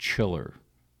large chiller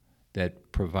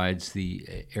that provides the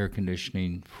air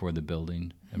conditioning for the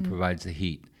building and provides the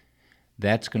heat.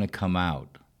 That's going to come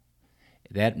out.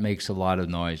 That makes a lot of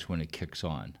noise when it kicks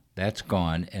on. That's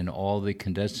gone, and all the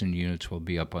condensing units will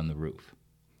be up on the roof.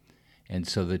 And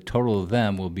so the total of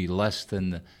them will be less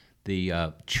than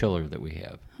the chiller that we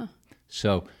have. Huh.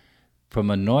 So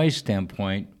from a noise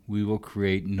standpoint, we will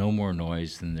create no more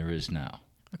noise than there is now.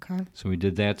 Okay. So we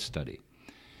did that study.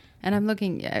 And I'm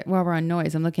looking, while we're on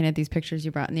noise, I'm looking at these pictures you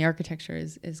brought, and the architecture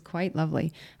is quite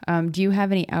lovely. Do you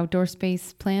have any outdoor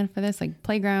space planned for this, like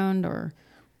playground or?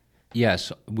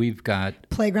 Yes, we've got...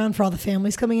 Playground for all the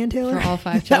families coming in, Taylor? For all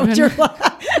 5 children?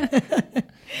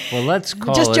 Well, let's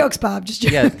call just it... Just jokes, Bob, just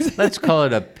jokes. Yeah, let's call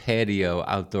it a patio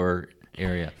outdoor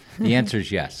area. The answer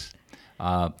is yes.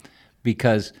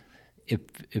 Because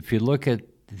if you look at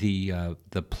the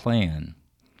plan,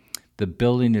 the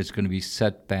building is going to be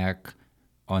set back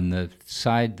on the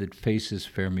side that faces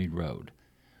Fairmead Road.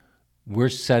 We're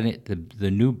setting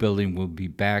the new building will be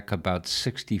back about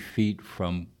 60 feet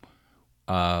from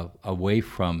away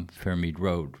from Fairmead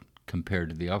Road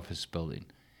compared to the office building.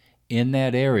 In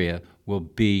that area will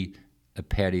be a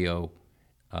patio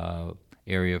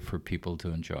area for people to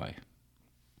enjoy.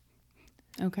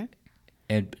 Okay.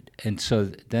 And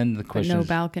so then the question no is,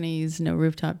 balconies, no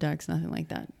rooftop decks, nothing like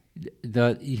that.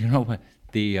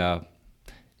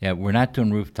 Yeah, we're not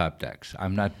doing rooftop decks.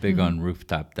 I'm not big on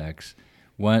rooftop decks.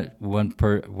 The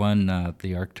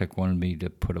architect wanted me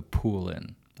to put a pool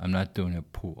in. I'm not doing a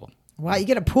pool. Wow, you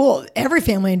get a pool. Every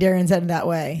family in Darien's headed that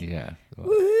way. Yeah.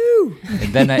 Woohoo!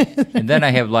 And then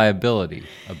I have liability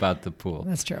about the pool.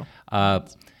 That's true.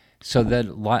 So that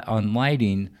on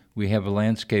lighting, we have a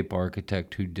landscape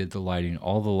architect who did the lighting.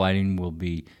 All the lighting will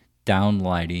be down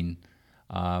lighting,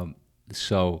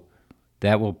 so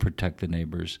that will protect the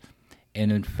neighbors. And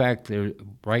in fact,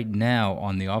 right now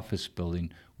on the office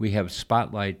building, we have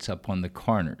spotlights up on the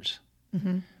corners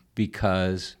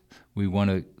because we want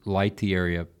to light the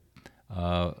area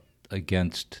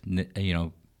against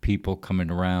people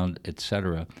coming around,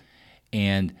 etc.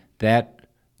 And that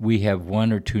we have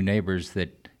 1 or 2 neighbors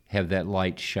that have that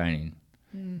light shining.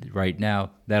 Right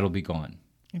now, that'll be gone.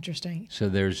 Interesting. So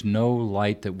there's no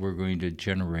light that we're going to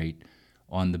generate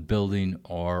on the building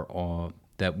or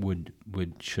that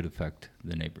should affect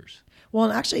the neighbors. Well,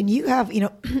 and actually, and you have,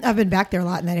 I've been back there a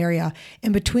lot in that area.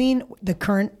 In between the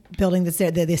current building that's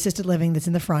there, the assisted living that's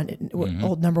in the front,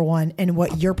 old number one, and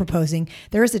what you're proposing,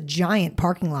 there is a giant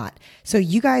parking lot. So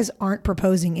you guys aren't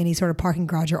proposing any sort of parking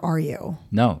garage, or are you?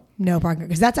 No. No parking,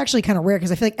 because that's actually kind of rare.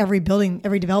 Because I feel like every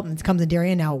development that comes in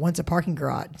Darien now wants a parking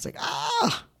garage. It's like,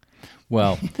 ah.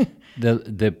 Well,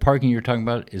 the parking you're talking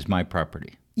about is my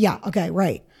property. Yeah. Okay.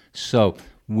 Right. So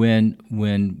when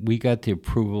we got the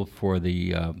approval for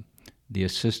the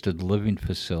assisted living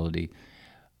facility,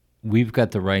 we've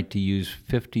got the right to use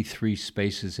 53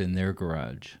 spaces in their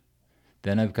garage.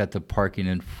 Then I've got the parking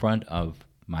in front of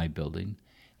my building,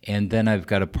 and then I've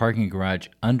got a parking garage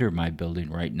under my building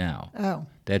right now. Oh.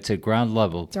 That's at ground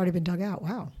level. It's already been dug out.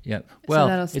 Wow. Yeah. Well, so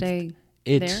that'll stay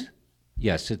there?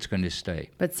 Yes, it's going to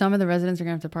stay. But some of the residents are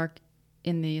going to have to park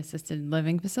in the assisted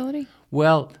living facility?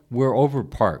 Well, we're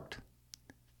overparked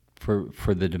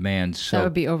for the demand. So that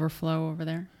would be overflow over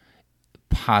there?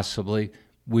 Possibly.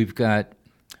 We've got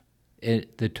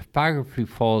the topography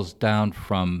falls down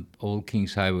from Old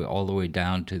Kings Highway all the way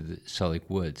down to the Selleck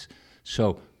Woods.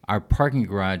 So our parking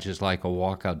garage is like a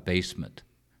walkout basement.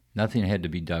 Nothing had to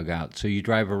be dug out. So you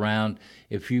drive around.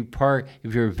 If you're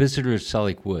a visitor to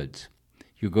Selleck Woods,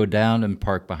 you go down and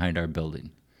park behind our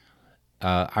building.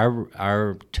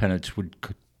 Our tenants would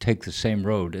take the same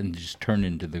road and just turn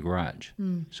into the garage.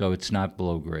 So it's not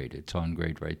below grade. It's on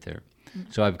grade right there.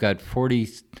 So I've got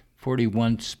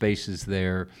 41 spaces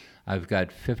there. I've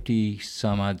got 50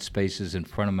 some odd spaces in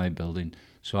front of my building.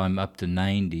 So I'm up to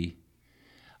 90.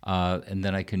 And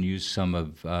then I can use some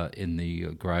of in the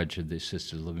garage of the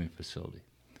assisted living facility.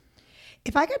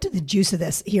 If I got to the juice of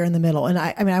this here in the middle, and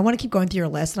I want to keep going through your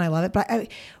list, and I love it, but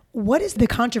what is the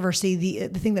controversy,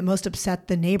 the thing that most upset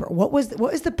the neighbor? What was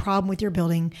the problem with your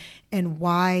building, and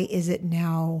why is it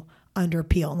now under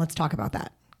appeal? And let's talk about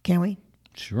that, can we?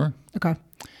 Sure. Okay.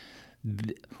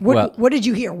 What did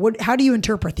you hear? How do you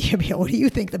interpret the appeal? What do you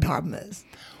think the problem is?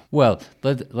 Well,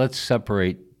 let's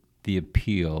separate the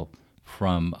appeal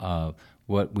from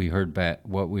what we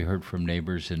heard from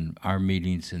neighbors in our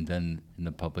meetings and then in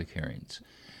the public hearings.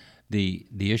 The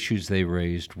issues they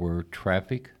raised were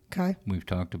traffic. Okay. We've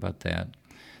talked about that.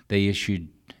 They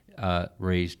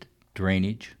raised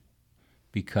drainage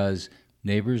because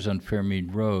neighbors on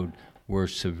Fairmead Road were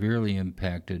severely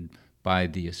impacted by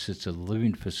the assisted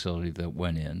living facility that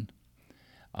went in.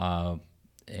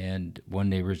 And one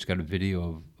neighbor's got a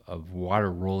video of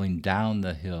water rolling down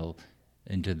the hill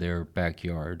into their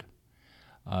backyard.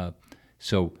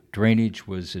 So drainage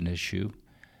was an issue.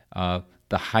 The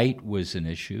height was an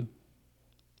issue.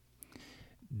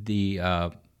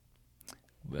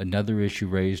 Another issue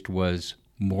raised was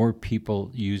more people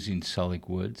using Selleck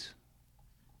Woods,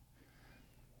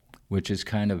 which is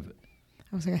kind of...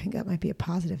 I was like, I think that might be a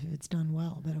positive if it's done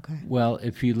well, but okay. Well,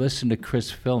 if you listen to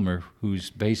Chris Filmer, who's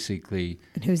basically...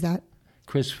 And who's that?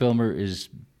 Chris Filmer is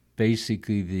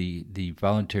basically the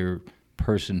volunteer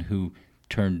person who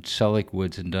turned Selleck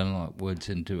Woods and Dunlop Woods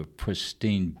into a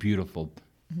pristine, beautiful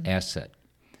asset.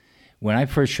 When I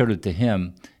first showed it to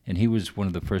him, and he was one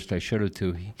of the first I showed it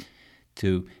to,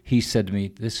 he said to me,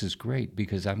 "This is great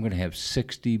because I'm going to have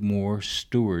 60 more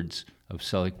stewards of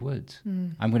Selleck Woods.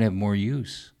 I'm going to have more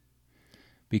use."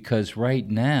 Because right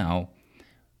now,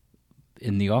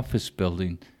 in the office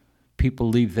building, people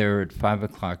leave there at 5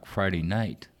 o'clock Friday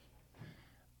night,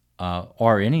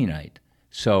 or any night.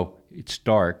 So it's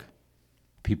dark.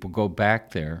 People go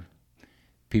back there.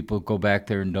 People go back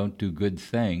there and don't do good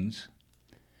things.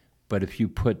 But if you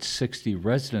put 60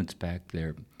 residents back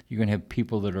there, you're going to have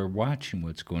people that are watching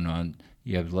what's going on.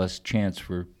 You have less chance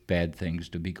for bad things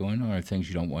to be going on or things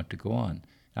you don't want to go on.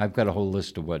 I've got a whole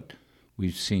list of what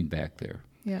we've seen back there.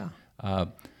 Yeah.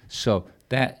 So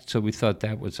we thought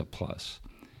that was a plus.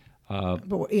 So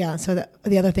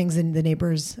the other things the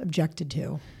neighbors objected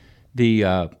to.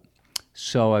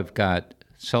 So I've got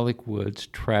Selleck Woods,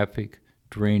 traffic,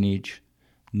 drainage,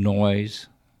 noise.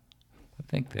 I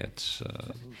think that's...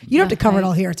 you don't have to cover it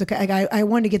all here. It's okay. I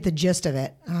wanted to get the gist of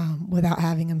it without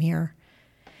having them here.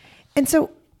 And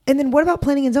then what about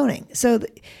planning and zoning? So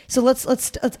let's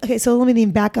okay. So let me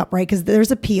back up, right? Because there's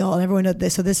appeal, and everyone knows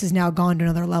this. So this has now gone to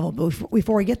another level. But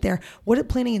before we get there, what did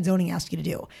planning and zoning ask you to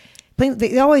do?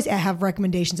 They always have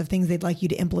recommendations of things they'd like you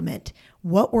to implement.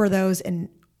 What were those, and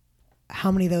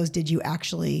how many of those did you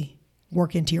actually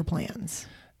work into your plans?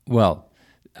 Well,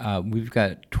 we've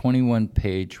got a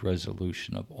 21-page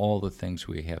resolution of all the things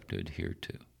we have to adhere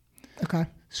to. Okay.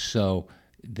 So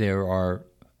there are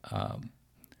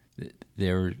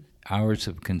hours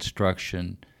of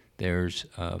construction. There's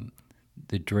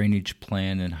the drainage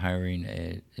plan and hiring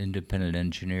an independent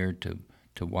engineer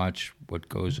to watch what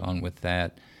goes on with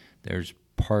that. There's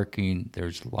parking,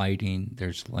 there's lighting,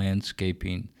 there's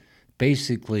landscaping,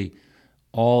 basically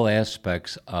all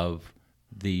aspects of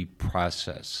the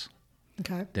process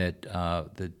Okay.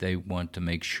 that they want to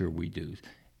make sure we do.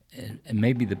 And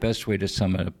maybe the best way to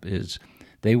sum it up is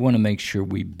they want to make sure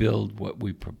we build what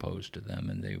we proposed to them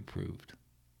and they approved,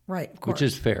 Right, of course. which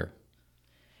is fair.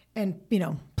 And,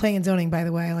 planning and zoning, by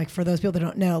the way, like for those people that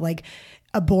don't know, like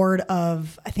a board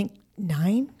of, I think,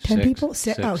 10 Six. people?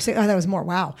 Six. Oh, that was more.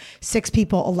 Wow. 6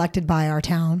 people elected by our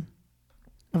town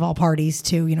of all parties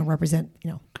to, represent,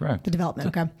 Correct. the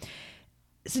development. Okay.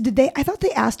 So I thought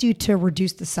they asked you to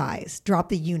reduce the size, drop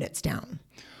the units down.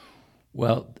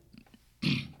 Well,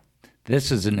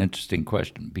 this is an interesting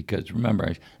question because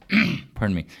remember,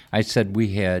 pardon me, I said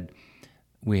we had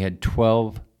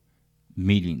 12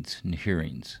 meetings and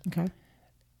hearings. Okay.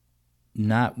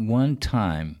 Not one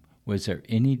time was there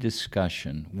any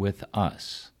discussion with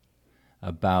us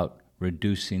about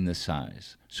reducing the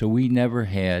size. So we never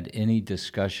had any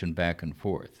discussion back and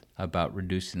forth about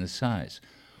reducing the size.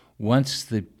 Once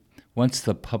the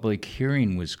public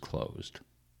hearing was closed,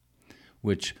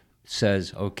 which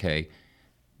says, okay,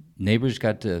 neighbors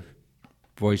got to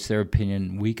voice their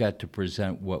opinion, we got to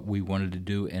present what we wanted to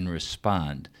do and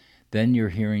respond, then your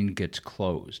hearing gets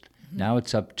closed. Mm-hmm. Now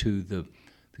it's up to the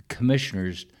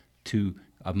commissioners to,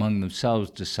 among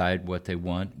themselves, decide what they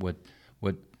want, what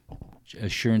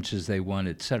assurances they want,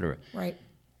 et cetera. Right.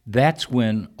 That's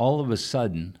when all of a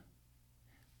sudden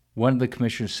one of the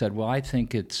commissioners said, well, I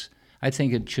think it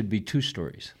should be 2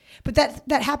 stories. But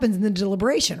that happens in the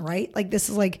deliberation, right? Like this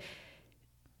is like,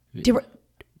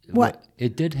 what?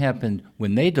 It did happen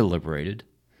when they deliberated,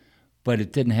 but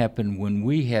it didn't happen when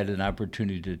we had an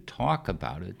opportunity to talk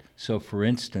about it. So, for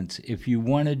instance, if you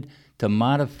wanted to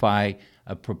modify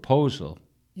a proposal,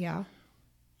 Yeah.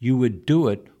 you would do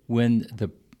it when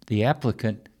the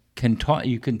applicant can talk.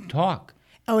 You can talk.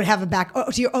 Oh, and have a back.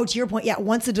 To your point, yeah.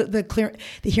 Once the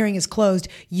hearing is closed,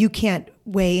 you can't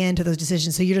weigh into those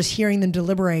decisions. So you're just hearing them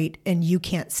deliberate, and you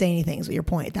can't say anything. Is what your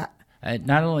point? That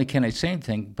Not only can I say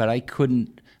anything, but I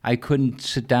couldn't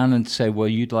sit down and say, well,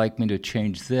 you'd like me to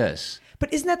change this.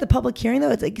 But isn't that the public hearing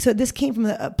though? It's like, so this came from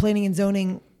the planning and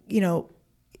zoning,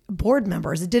 board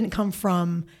members. It didn't come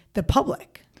from the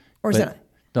public, or is But- it?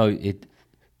 No,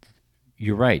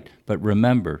 you're right. But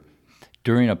remember,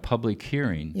 during a public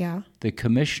hearing, Yeah. the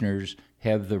commissioners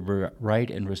have the right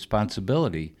and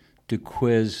responsibility to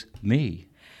quiz me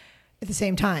At the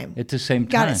same time. at the same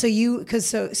Got time.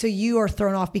 it. So you are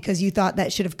thrown off because you thought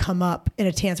that should have come up in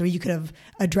a chance where you could have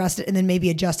addressed it and then maybe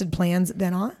adjusted plans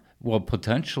then on. Well,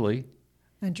 potentially.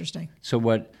 Interesting. So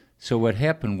what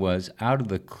happened was, out of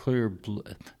the clear blue,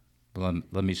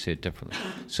 let me say it differently.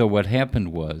 So what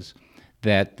happened was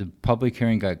that the public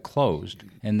hearing got closed,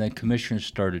 and the commissioners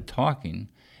started talking,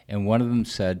 and one of them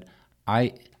said,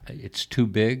 it's too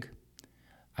big.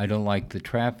 I don't like the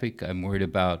traffic. I'm worried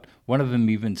about. One of them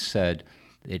even said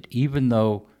that even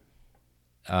though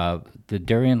the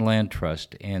Darien Land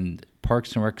Trust and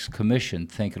Parks and Recs Commission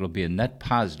think it'll be a net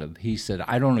positive, he said,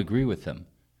 I don't agree with them.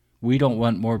 We don't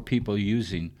want more people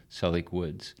using Selleck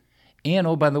Woods. And,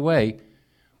 oh, by the way,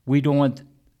 we don't want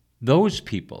those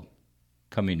people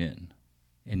coming in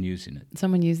and using it.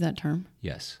 Someone used that term.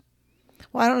 Yes.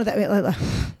 Well, I don't know that.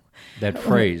 That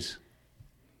phrase.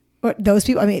 What those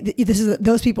people? I mean,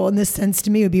 those people in this sense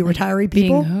to me would be retiree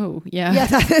people. Being who? Yeah. Yeah,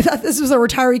 this was a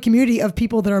retiree community of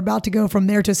people that are about to go from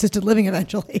there to assisted living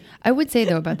eventually. I would say,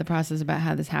 though, about the process about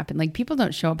how this happened, like people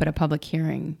don't show up at a public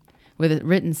hearing with a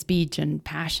written speech and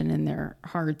passion in their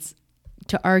hearts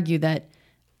to argue that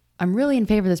I'm really in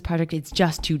favor of this project. It's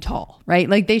just too tall, right?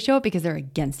 Like they show up because they're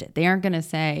against it. They aren't going to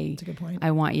say, That's a good point.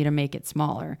 I want you to make it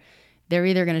smaller. They're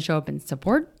either going to show up in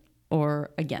support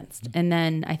or against. And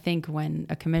then I think when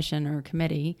a commission or a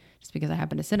committee, just because I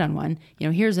happen to sit on one,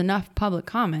 here's enough public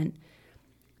comment,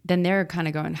 then they're kind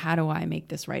of going, how do I make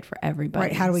this right for everybody?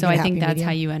 Right, how do we so get I think happy that's medium?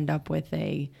 how you end up with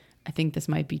I think this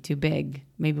might be too big.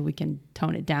 Maybe we can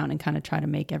tone it down and kind of try to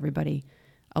make everybody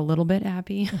a little bit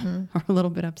happy or a little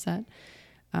bit upset.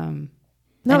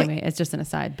 Anyway, it's just an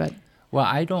aside, but Well,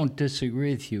 I don't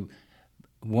disagree with you.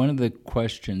 One of the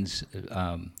questions,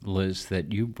 Liz,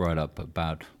 that you brought up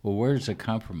about, well, where's the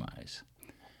compromise?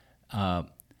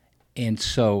 And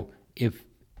so if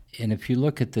you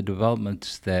look at the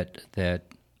developments that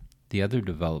the other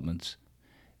developments,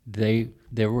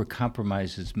 there were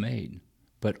compromises made,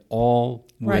 but all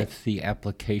Right. with the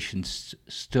applications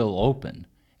still open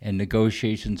and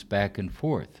negotiations back and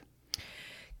forth.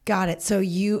 Got it. So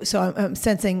I'm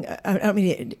sensing, I don't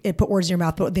mean to put words in your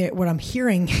mouth, but what I'm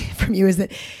hearing from you is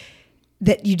that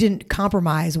that you didn't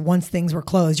compromise once things were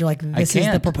closed. You're like, this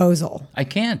is the proposal. I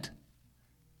can't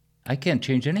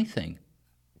change anything.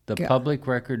 The public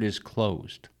record is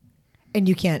closed. And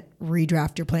you can't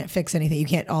redraft your plan, fix anything. You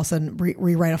can't all of a sudden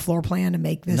rewrite a floor plan to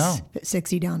make this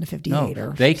 60 down to 58. No,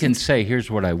 or they can say,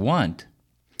 here's what I want.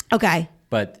 Okay.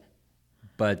 But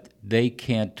they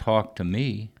can't talk to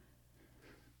me.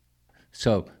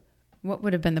 So what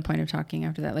would have been the point of talking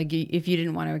after that? Like, if you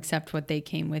didn't want to accept what they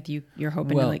came with, you're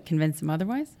hoping to like convince them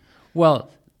otherwise?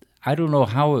 Well, I don't know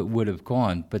how it would have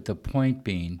gone, but the point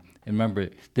being, and remember,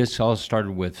 this all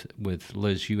started with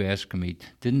Liz, you asking me,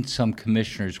 didn't some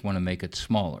commissioners want to make it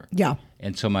smaller? Yeah.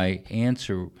 And so my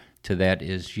answer to that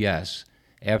is yes.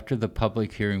 After the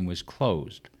public hearing was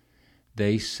closed,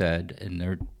 they said in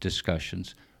their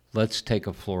discussions, let's take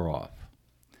a floor off.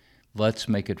 Let's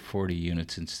make it 40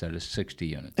 units instead of 60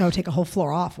 units. Oh, take a whole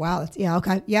floor off. Wow.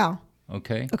 Okay. Yeah.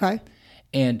 Okay. Okay.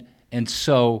 And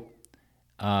so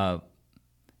at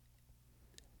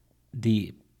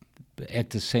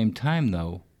the same time,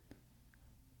 though,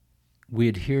 we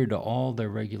adhere to all their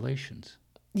regulations.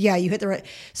 Yeah, you hit the right.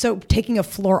 So taking a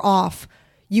floor off,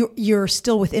 you're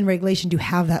still within regulation to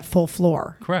have that full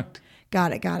floor. Correct.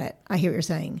 Got it. I hear what you're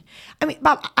saying. I mean,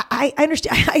 Bob, I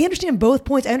understand. I understand both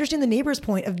points. I understand the neighbor's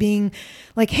point of being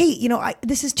like, hey,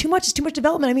 this is too much. It's too much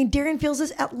development. I mean, Darien feels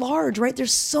this at large, right?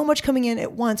 There's so much coming in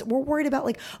at once. We're worried about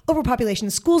like overpopulation.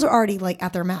 The schools are already like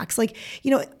at their max. Like,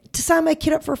 to sign my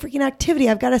kid up for a freaking activity,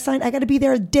 I got to be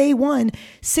there day one,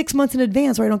 6 months in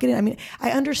advance, or I don't get in. I mean,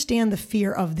 I understand the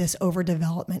fear of this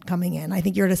overdevelopment coming in. I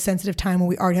think you're at a sensitive time when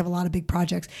we already have a lot of big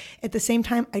projects. At the same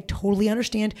time, I totally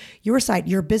understand your side.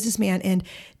 You're a businessman, and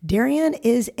Darien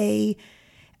is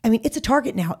it's a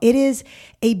target now. It is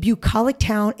a bucolic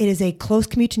town. It is a close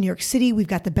commute to New York City. We've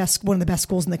got one of the best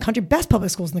schools in the country, best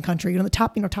public schools in the country. The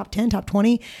top 10, top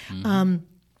 20. Mm-hmm.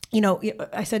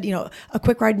 I said, a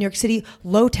quick ride in New York City,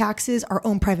 low taxes, our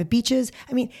own private beaches.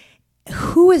 I mean,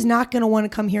 who is not going to want to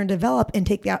come here and develop and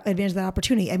take advantage of that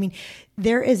opportunity? I mean,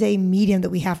 there is a medium that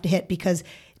we have to hit because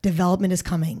development is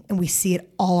coming and we see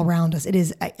it all around us. It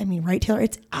is, right, Taylor?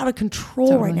 It's out of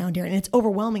control right now, Darren, and it's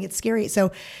overwhelming. It's scary.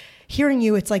 So hearing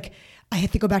you, it's like, I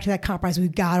have to go back to that compromise.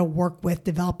 We've got to work with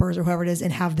developers or whoever it is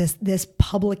and have this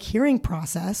public hearing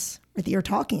process that you're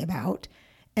talking about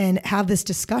and have this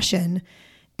discussion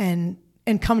and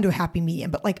come to a happy medium.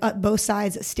 But like both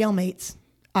sides, stalemate's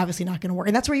obviously not going to work.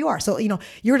 And that's where you are. So,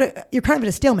 you're kind of at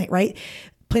a stalemate, right?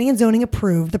 Planning and zoning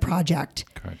approved the project.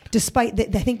 Correct. Despite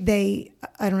I think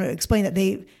explain that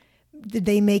did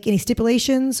they make any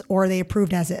stipulations or they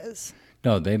approved as is?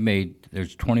 No,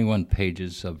 there's 21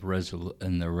 pages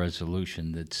in the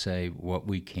resolution that say what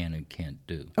we can and can't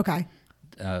do. Okay.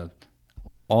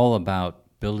 All about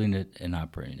building it and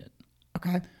operating it.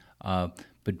 Okay.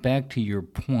 But back to your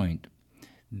point,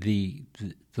 the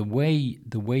way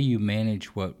you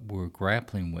manage what we're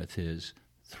grappling with is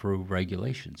through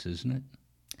regulations, isn't it?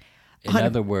 In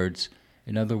other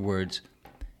words,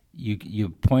 you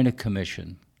appoint a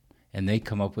commission, and they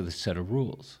come up with a set of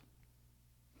rules,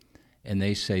 and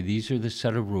they say these are the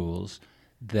set of rules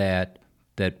that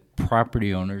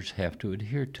property owners have to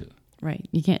adhere to. Right.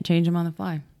 You can't change them on the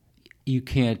fly. You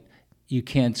can't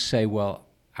say, well,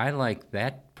 I like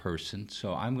that person,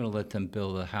 so I'm going to let them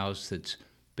build a house that's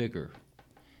bigger.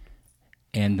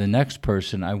 And the next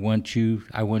person, I want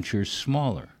yours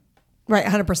smaller. Right,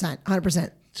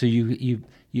 100%. So you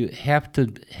have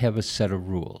to have a set of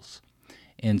rules.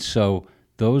 And so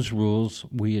those rules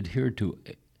we adhere to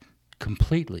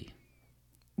completely.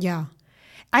 Yeah.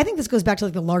 I think this goes back to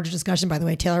like the larger discussion, by the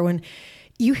way, Taylor, when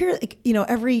you hear,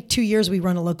 every 2 years we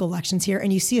run a local elections here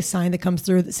and you see a sign that comes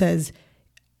through that says,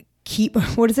 keep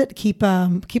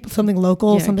something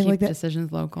local, something like that.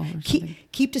 Decisions local.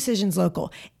 Keep decisions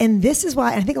local. And this is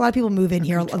why I think a lot of people move in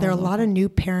here. There are a lot of new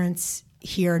parents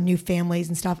here, new families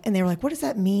and stuff. And they were like, what does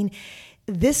that mean?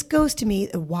 This goes to me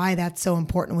why that's so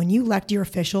important. When you elect your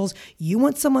officials, you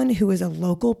want someone who is a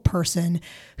local person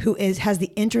who has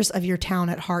the interests of your town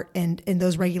at heart and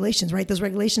those regulations, right? Those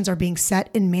regulations are being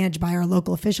set and managed by our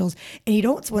local officials. And you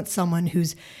don't want someone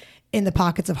who's in the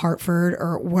pockets of Hartford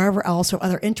or wherever else or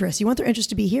other interests. You want their interests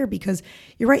to be here because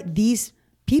you're right. These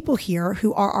people here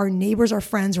who are our neighbors, our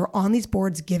friends, who are on these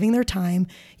boards giving their time,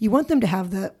 you want them to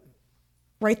have the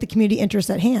community interests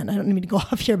at hand. I don't need to go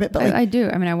off here a bit, but I do.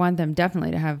 I mean, I want them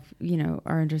definitely to have,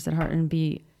 our interests at heart and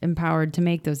be empowered to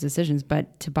make those decisions.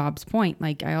 But to Bob's point,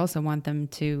 like I also want them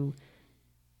to,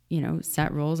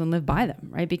 set rules and live by them,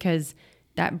 right? Because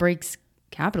that breaks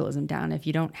capitalism down. If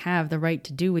you don't have the right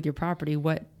to do with your property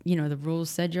what the rules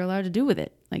said you're allowed to do with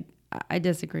it, like I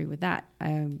disagree with that.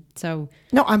 So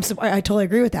No, I totally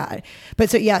agree with that. But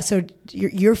so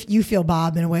you feel,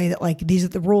 Bob, in a way that like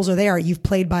the rules are there. You've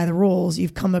played by the rules.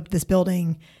 You've come up with this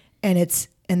building, and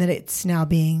then it's now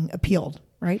being appealed,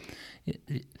 right?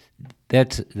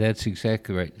 That's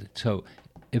exactly right. So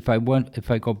if I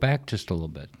go back just a little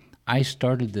bit, I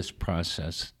started this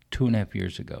process 2.5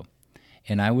 years ago,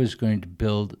 and I was going to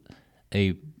build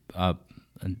a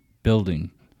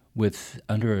building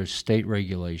under a state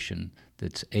regulation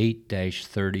that's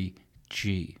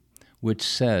 8-30G, which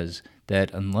says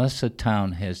that unless a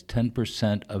town has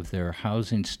 10% of their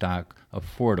housing stock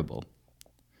affordable,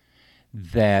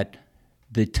 that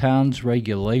the town's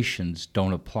regulations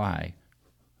don't apply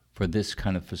for this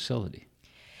kind of facility.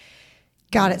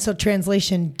 Got it. So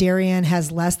translation, Darien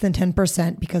has less than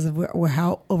 10% because of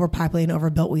how overpopulated and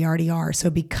overbuilt we already are. So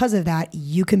because of that,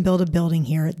 you can build a building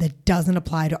here that doesn't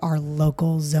apply to our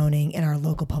local zoning and our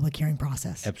local public hearing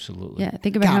process. Absolutely. yeah,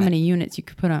 think about how many units you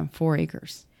could put on 4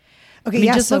 acres. Okay,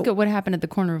 Just look at what happened at the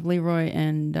corner of Leroy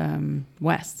and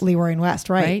West. Leroy and West,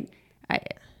 right? I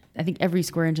think every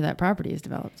square inch of that property is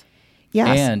developed.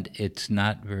 Yes. And it's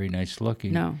not very nice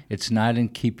looking. No. It's not in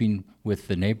keeping with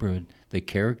the neighborhood, the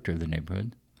character of the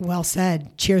neighborhood. Well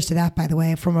said. Cheers to that, by the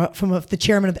way, from the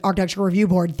chairman of the Architectural Review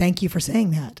Board. Thank you for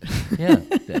saying that. Yeah,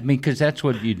 I mean, because that's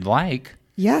what you'd like.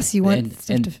 Yes, you want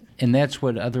and that's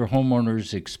what other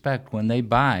homeowners expect when they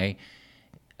buy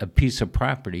a piece of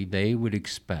property. They would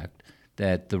expect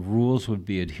that the rules would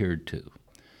be adhered to.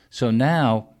 So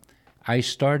now, I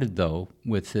started though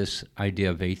with this idea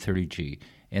of 830G,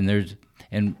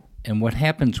 and what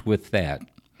happens with that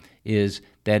is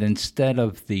that instead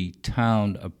of the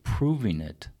town approving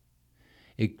it,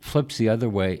 it flips the other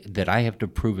way, that I have to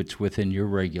prove it's within your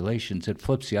regulations. It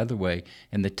flips the other way,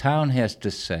 and the town has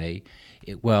to say,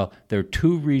 well, there are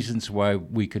 2 reasons why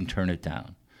we can turn it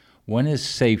down. One is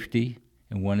safety,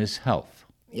 and one is health.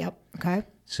 Yep. Okay.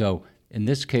 So in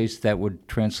this case, that would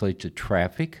translate to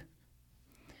traffic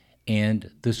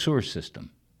and the sewer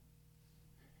system.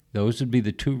 Those would be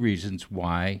the 2 reasons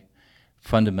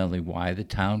fundamentally why the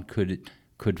town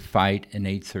could fight an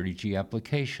 830G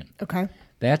application. Okay.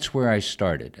 That's where I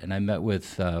started, and I met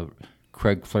with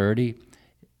Craig Flaherty,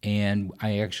 and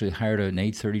I actually hired an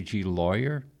 830G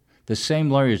lawyer. The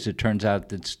same lawyer, as it turns out,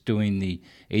 that's doing the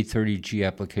 830G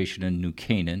application in New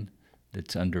Canaan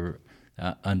that's under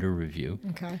review.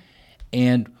 Okay.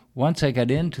 And once I got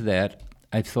into that,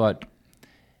 I thought,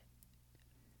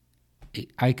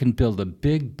 I can build a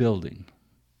big building.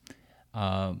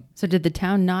 So did the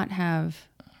town not have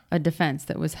a defense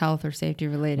that was health or safety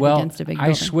related against a big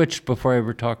building? I switched before I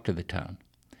ever talked to the town.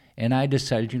 And I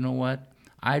decided, you know what?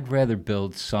 I'd rather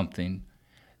build something,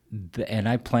 and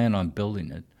I plan on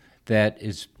building it, that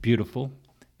is beautiful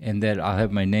and that I'll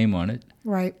have my name on it.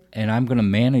 Right. And I'm going to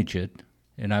manage it,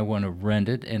 and I want to rent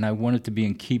it, and I want it to be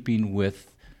in keeping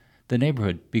with the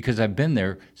neighborhood because I've been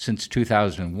there since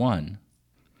 2001.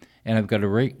 And I've got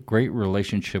a great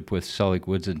relationship with Selig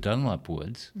Woods and Dunlop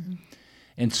Woods. Mm-hmm.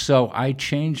 And so I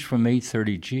changed from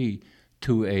 830G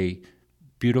to a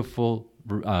beautiful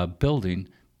building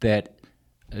that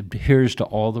adheres to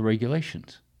all the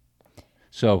regulations.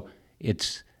 So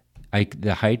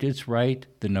the height is right,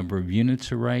 the number of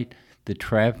units are right, the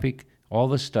traffic, all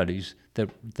the studies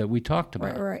that we talked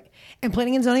about. Right. And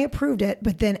Planning and Zoning approved it,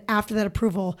 but then after that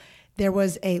approval, there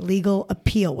was a legal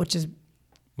appeal, which is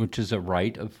a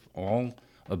right of all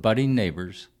abutting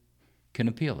neighbors can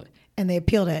appeal it. And they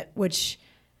appealed it, which,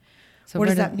 so what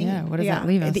does that mean? Yeah, what does that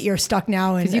leave us? That you're stuck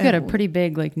now. Because you got a pretty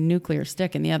big nuclear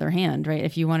stick in the other hand, right?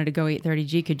 If you wanted to go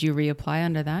 830G, could you reapply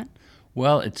under that?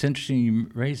 Well, it's interesting you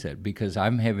raise that because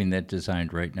I'm having that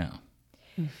designed right now.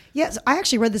 Yes, I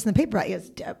actually read this in the paper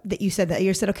that you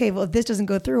said, okay, well, if this doesn't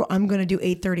go through, I'm going to do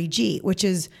 830G, which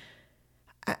is,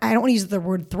 I don't want to use the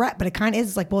word threat, but it kind of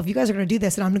is like, well, if you guys are going to do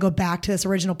this, and I'm going to go back to this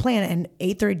original plan, and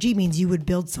 830G means you would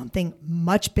build something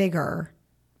much bigger,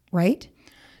 right?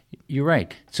 You're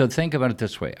right. So think about it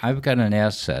this way. I've got an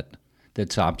asset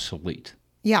that's obsolete.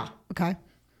 Yeah, okay.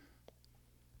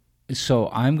 So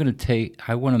I want to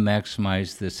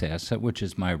maximize this asset, which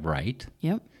is my right.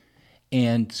 Yep.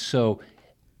 And so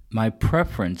my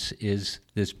preference is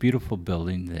this beautiful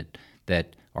building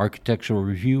that Architectural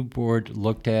Review Board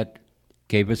looked at,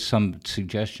 gave us some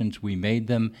suggestions. We made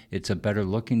them. It's a better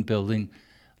looking building.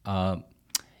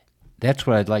 That's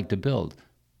what I'd like to build.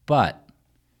 But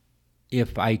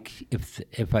if I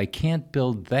can't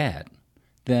build that,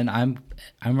 then I'm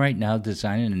right now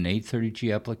designing an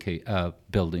 830G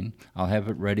building. I'll have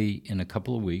it ready in a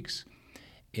couple of weeks.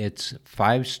 It's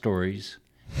 5 stories,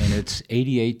 and it's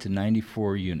 88 to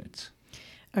 94 units.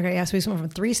 Okay, yeah, so we went from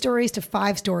 3 stories to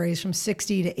 5 stories, from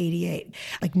 60 to 88.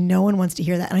 Like, no one wants to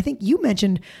hear that. And I think you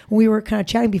mentioned when we were kind of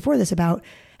chatting before this about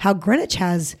how Greenwich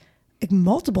has like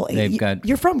multiple.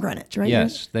 You're from Greenwich, right?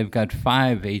 Yes, they've got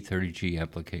 5 830G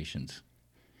applications.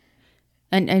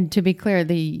 And to be clear,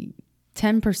 the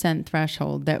 10%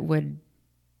 threshold that would,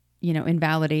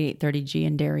 invalidate 830G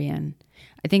in Darien,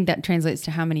 I think that translates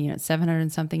to how many units? 700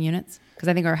 and something units? Because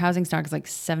I think our housing stock is like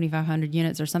 7,500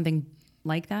 units or something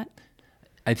like that.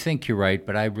 I think you're right,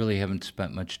 but I really haven't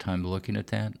spent much time looking at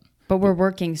that. But we're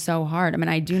working so hard. I mean,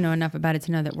 I do know enough about it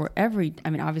to know that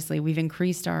obviously we've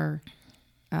increased our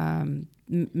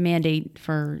mandate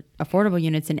for affordable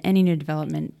units in any new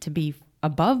development to be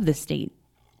above the state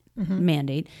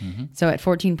mandate. Mm-hmm. So at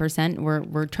 14%,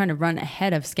 we're trying to run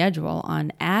ahead of schedule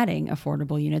on adding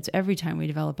affordable units every time we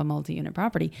develop a multi-unit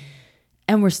property.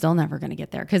 And we're still never going to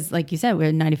get there because, like you said,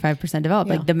 we're 95% developed.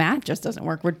 Yeah. Like, the math just doesn't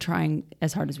work. We're trying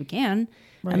as hard as we can.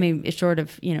 Right. I mean, it's short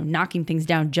of, knocking things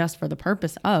down just for the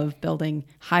purpose of building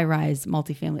high-rise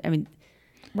multifamily. I mean,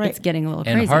 it's getting a little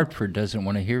crazy. And Hartford doesn't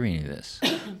want to hear any of this.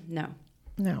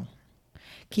 No.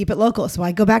 Keep it local. So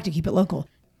I go back to keep it local.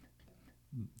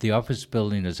 The office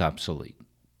building is obsolete.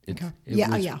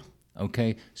 Yeah.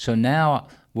 Okay. So now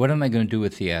what am I going to do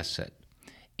with the asset?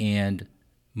 And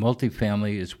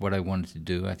multifamily is what I wanted to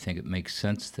do. I think it makes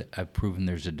sense that I've proven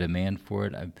there's a demand for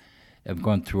it. I've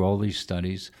gone through all these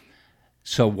studies.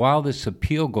 So while this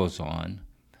appeal goes on,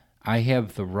 I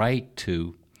have the right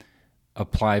to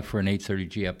apply for an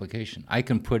 830G application. I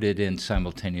can put it in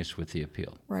simultaneous with the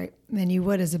appeal. Right. And you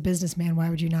would as a businessman. Why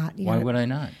would you not? Why would I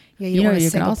not? Yeah, you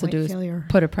can also do is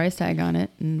put a price tag on it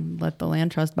and let the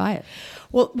land trust buy it.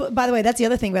 Well, by the way, that's the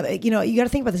other thing about it. You got to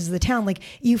think about this as the town. Like,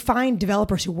 you find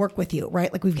developers who work with you,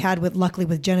 right? Like we've had luckily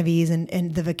with Genovese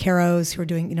and the Vaqueros who are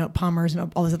doing, Palmer's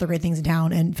and all those other great things in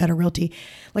town, and Federal Realty.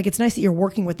 Like, it's nice that you're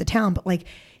working with the town, but like,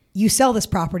 you sell this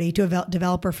property to a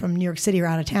developer from New York City or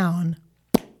out of town.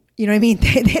 You know what I mean?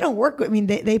 They don't work. I mean,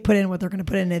 they put in what they're going to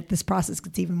put in. This process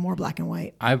gets even more black and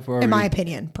white. In my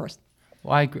opinion,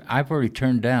 Well, I've already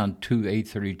turned down 2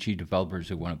 830G developers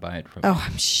who want to buy it from me. Oh,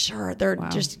 I'm sure they're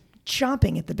just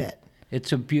chomping at the bit.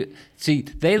 It's See,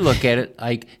 they look at it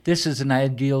like this is an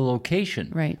ideal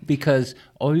location, right? Because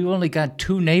you only got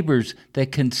 2 neighbors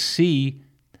that can see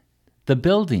the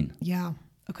building. Yeah.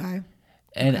 Okay.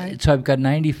 And so I've got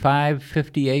 95,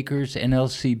 50 acres in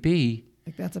LCB.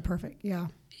 Like, that's a perfect. Yeah.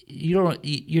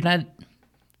 You're not.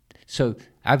 So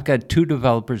I've got 2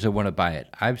 developers that want to buy it.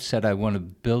 I've said I want to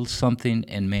build something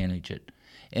and manage it.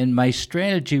 And my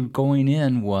strategy going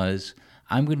in was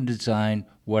I'm going to design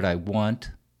what I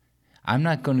want. I'm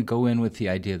not going to go in with the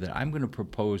idea that I'm going to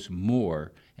propose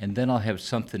more and then I'll have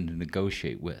something to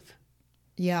negotiate with.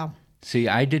 Yeah. See,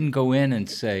 I didn't go in and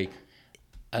say,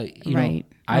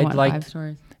 I'd like 5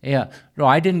 stories. Yeah. No,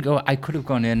 I didn't go. I could have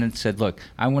gone in and said, look,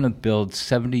 I want to build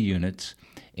 70 units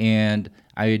and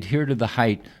I adhere to the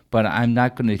height, but I'm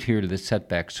not going to adhere to the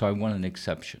setback, so I want an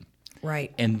exception.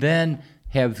 Right. And then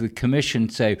have the commission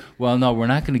say, well, no, we're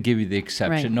not going to give you the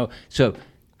exception. Right. No. So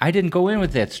I didn't go in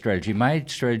with that strategy. My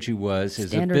strategy was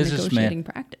standard as a businessman. Negotiating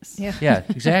practice. Yeah,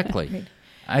 exactly. Right.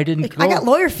 I didn't go. I got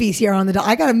lawyer fees here on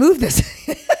I got to move this.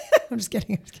 I'm just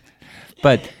kidding.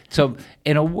 But so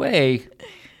in a way,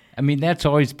 I mean, that's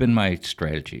always been my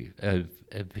strategy.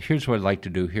 Here's what I'd like to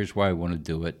do. Here's why I want to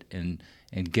do it, and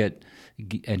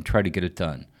try to get it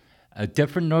done. A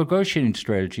different negotiating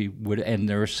strategy would, and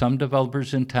there are some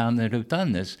developers in town that have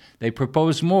done this. They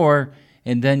propose more,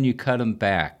 and then you cut them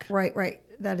back. Right.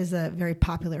 That is a very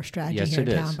popular strategy here in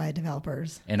town by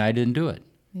developers. And I didn't do it.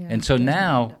 Yeah, and so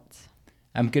now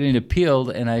I'm getting appealed,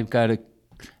 and I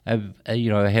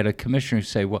had a commissioner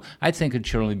say, well, I think it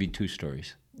should only be 2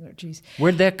 stories. Oh, geez.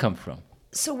 Where'd that come from?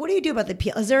 So what do you do about the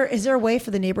appeal? Is there a way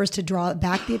for the neighbors to draw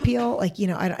back the appeal? Like,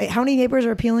 how many neighbors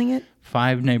are appealing it?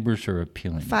 5 neighbors are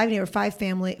appealing. 5 neighbors, 5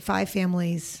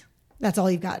 families. That's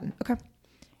all you've gotten. Okay.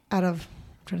 Out of,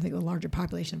 I'm trying to think of the larger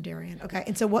population of Darien. Okay.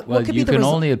 And so what could be the result? You can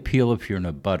only appeal if you're in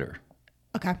a butter.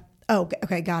 Okay. Oh,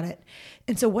 okay. Got it.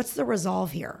 And so what's the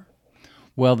resolve here?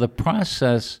 Well, the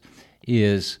process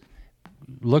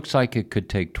looks like it could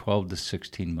take 12 to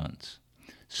 16 months.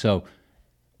 So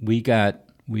we got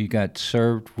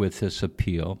served with this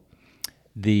appeal.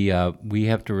 We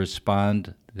have to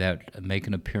respond, make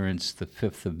an appearance the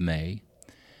 5th of May.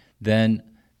 Then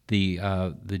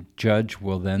the judge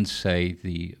will then say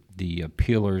the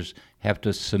appealers have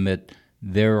to submit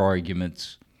their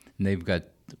arguments, and they've got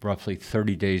roughly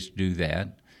 30 days to do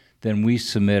that. Then we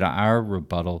submit our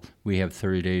rebuttal. We have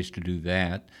 30 days to do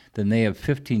that. Then they have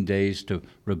 15 days to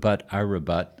rebut our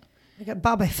rebut.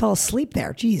 Bob, I fell asleep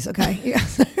there. Jeez, okay.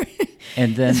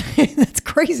 And then that's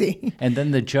crazy. And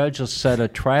then the judge will set a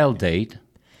trial date,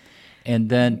 and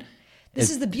then This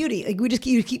is the beauty. Like,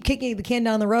 you keep kicking the can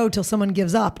down the road till someone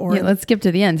gives up. Or Yeah, let's skip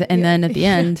to the end, and then at the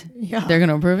end, Yeah. they're going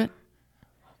to approve it.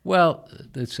 well,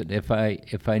 listen, if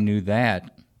I knew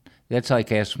that, that's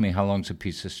like asking me how long's a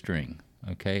piece of string.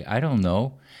 Okay, I don't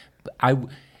know.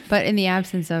 But in the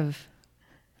absence of,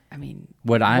 I mean,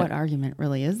 what argument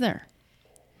really is there?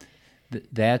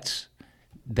 That's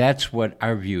what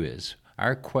our view is.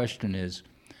 Our question is,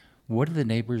 what do the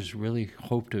neighbors really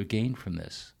hope to gain from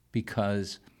this?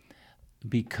 Because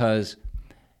what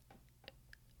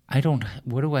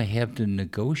do I have to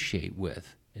negotiate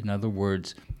with? In other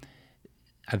words,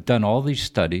 I've done all these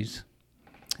studies.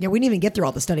 Yeah, we didn't even get through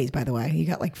all the studies, by the way. You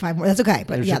got like 5 more. That's okay.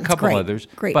 But There's yeah, a that's couple great. others.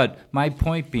 Great. But my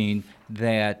point being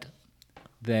that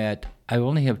I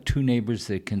only have 2 neighbors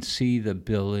that can see the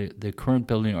building, the current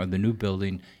building or the new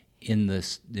building in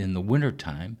the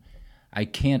wintertime. I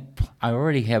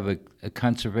already have a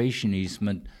conservation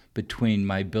easement between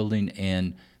my building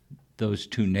and those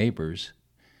 2 neighbors.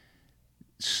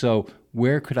 So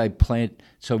where could I plant?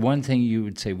 So one thing you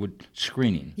would say would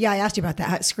screening. Yeah, I asked you about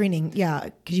that. Screening. Yeah.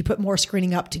 Could you put more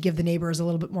screening up to give the neighbors a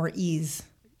little bit more ease?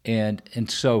 And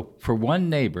so for one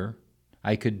neighbor,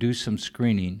 I could do some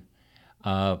screening.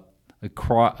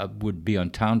 Would be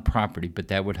on town property, but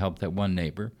that would help that one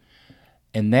neighbor.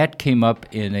 And that came up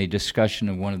in a discussion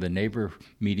of one of the neighbor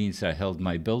meetings I held in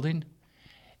my building.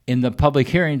 In the public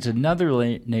hearings,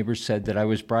 another neighbor said that I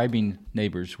was bribing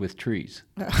neighbors with trees.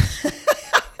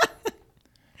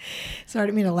 Sorry, I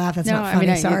didn't mean to laugh. That's No, not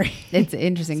funny. Sorry. It's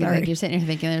interesting. Sorry. Like, you're sitting here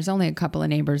thinking there's only a couple of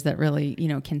neighbors that really,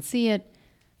 can see it.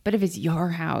 But if it's your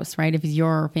house, right? If it's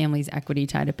your family's equity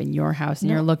tied up in your house and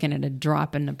you're looking at a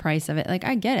drop in the price of it, like,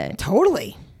 I get it.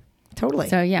 Totally.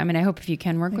 So yeah, I mean, I hope if you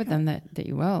can work with them that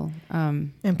you will.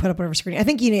 And put up whatever screening. I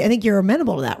think you're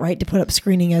amenable to that, right? To put up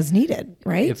screening as needed,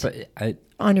 right? If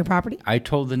on your property. I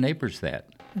told the neighbors that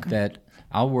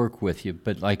I'll work with you,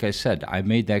 but like I said, I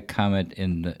made that comment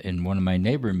in one of my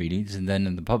neighbor meetings, and then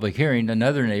in the public hearing,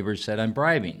 another neighbor said I'm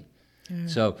bribing.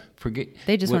 So forget.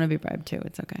 They just want to be bribed too.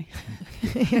 It's okay.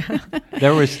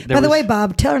 By the way,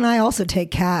 Bob, Taylor and I also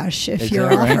take cash if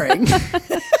you're offering.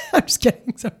 I'm just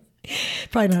kidding. Sorry.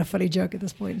 Probably not a funny joke at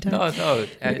this point in time. No.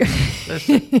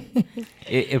 Listen,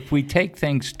 if we take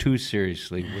things too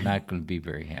seriously, we're not going to be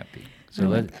very happy.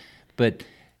 So,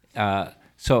 I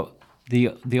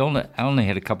only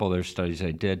had a couple other studies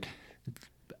I did.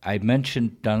 I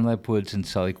mentioned Dunlap Woods and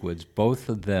Selleck Woods. Both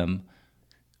of them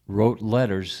wrote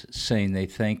letters saying they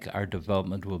think our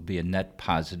development will be a net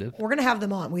positive. We're going to have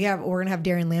them on. We're going to have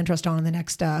Darien Land Trust on in the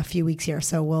next few weeks here,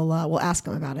 so we'll ask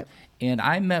them about it. And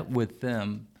I met with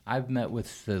them. I've met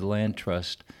with the Land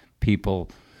Trust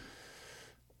people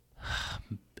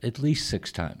at least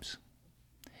 6 times.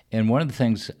 And one of the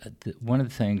things,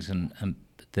 and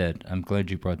that I'm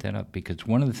glad you brought that up, because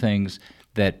one of the things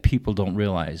that people don't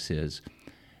realize is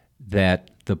that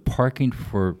the parking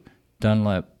for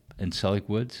Dunlap and Selleck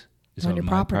Woods is on your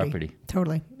my property.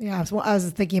 Totally. Yeah. I was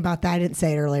thinking about that. I didn't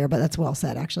say it earlier, but that's well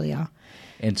said, actually. Yeah.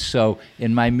 And so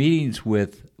in my meetings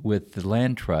with the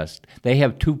Land Trust, they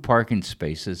have 2 parking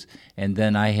spaces, and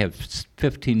then I have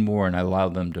 15 more, and I allow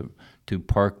them to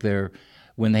park there.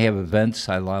 When they have events,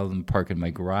 I allow them to park in my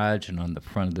garage and on the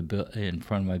front of in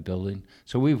front of my building.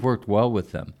 So we've worked well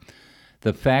with them.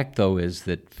 The fact, though, is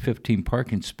that 15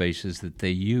 parking spaces that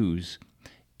they use,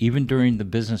 even during the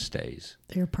business days,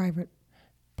 they're private.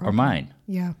 Are mine.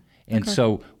 Yeah. And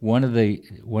so one of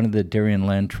the Darien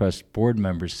Land Trust board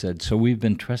members said, "So we've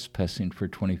been trespassing for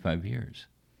 25 years,"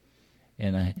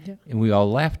 and we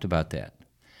all laughed about that.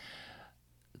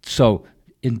 So,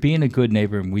 in being a good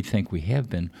neighbor, and we think we have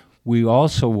been, we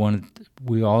also want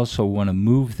to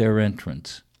move their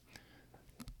entrance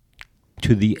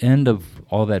to the end of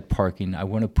all that parking. I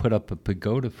want to put up a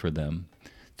pagoda for them,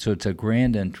 so it's a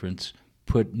grand entrance.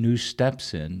 Put new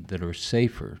steps in that are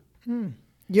safer.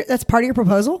 That's part of your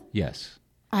proposal? Yes.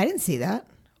 I didn't see that.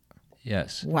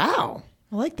 Yes. Wow.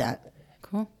 I like that.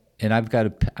 Cool. And I've got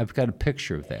a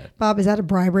picture of that. Bob, is that a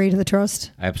bribery to the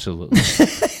trust? Absolutely.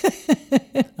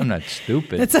 I'm not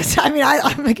stupid.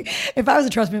 I'm like, if I was a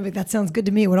trust member, that sounds good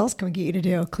to me. What else can we get you to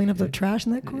do? Clean up the trash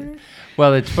in that corner?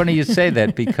 Well, it's funny you say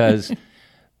that because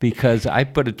I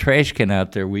put a trash can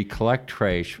out there. We collect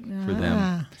trash for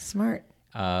them. Smart.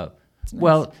 Nice.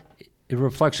 Well, it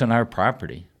reflects on our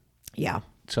property. Yeah.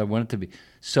 So I want it to be.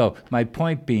 So my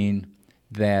point being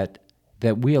that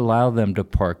we allow them to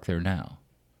park there now.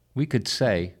 We could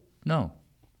say, no,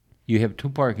 you have 2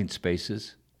 parking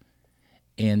spaces,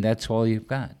 and that's all you've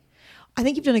got. I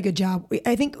think you've done a good job.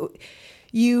 I think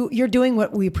you're doing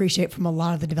what we appreciate from a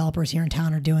lot of the developers here in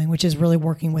town are doing, which is really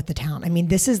working with the town. I mean,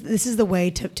 this is the way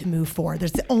to move forward.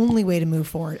 There's the only way to move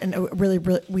forward, and really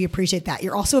we appreciate that.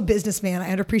 You're also a businessman. I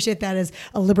appreciate that as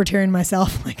a libertarian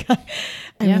myself. Like, I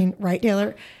mean, right,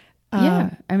 Taylor? Yeah.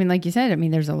 I mean, like you said, I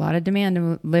mean, there's a lot of demand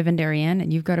to live in Darien,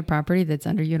 and you've got a property that's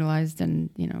underutilized, and,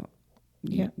 you know,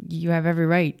 you have every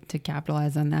right to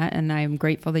capitalize on that. And I am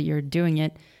grateful that you're doing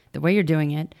it the way you're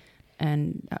doing it,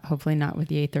 and hopefully not with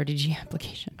the 830G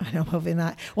application. I know, hopefully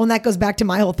not. Well, and that goes back to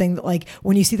my whole thing that, like,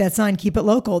 when you see that sign, keep it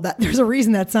local, that there's a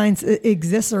reason that sign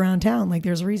exists around town. Like,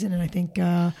 there's a reason. And I think,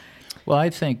 well, I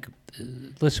think,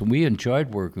 listen, we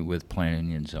enjoyed working with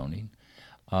planning and zoning.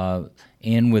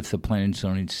 And with the planning and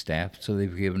zoning staff, so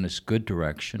they've given us good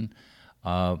direction.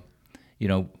 You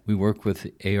know, we worked with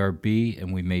ARB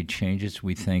and we made changes.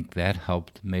 We think that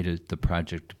made the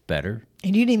project better.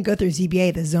 And you didn't even go through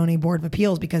ZBA, the Zoning Board of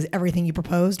Appeals, because everything you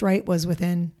proposed, right, was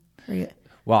within.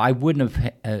 Well, I wouldn't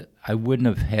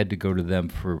have had to go to them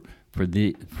for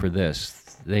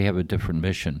this. They have a different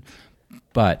mission,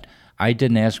 but I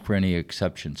didn't ask for any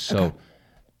exceptions. So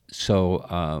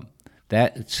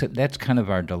that's kind of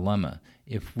our dilemma.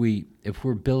 If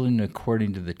we're building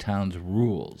according to the town's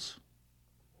rules,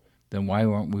 then why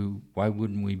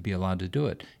wouldn't we be allowed to do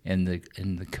it? And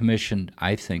the commission,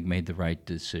 I think, made the right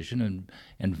decision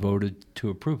and voted to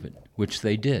approve it, which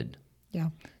they did. Yeah.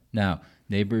 Now,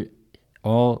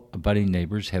 all abutting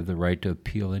neighbors have the right to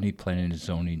appeal any planning and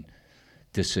zoning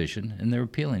decision, and they're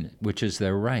appealing it, which is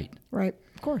their right. Right,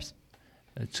 of course.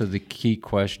 So the key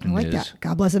question is, that.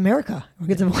 God bless America. We'll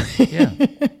get some.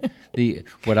 Yeah.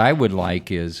 What I would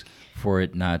like is for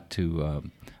it not to.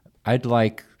 I'd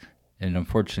like, and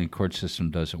unfortunately, the court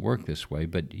system doesn't work this way,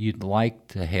 but you'd like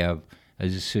to have a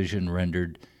decision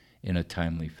rendered in a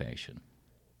timely fashion.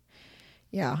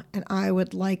 Yeah, and I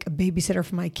would like a babysitter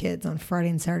for my kids on Friday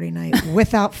and Saturday night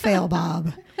without fail,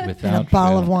 Bob. And a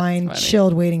bottle of wine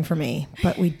chilled waiting for me.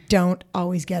 But we don't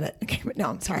always get it. Okay, but no,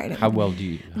 I'm sorry. How much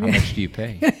do you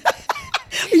pay?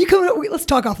 Are you coming? Let's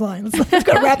talk offline. Let's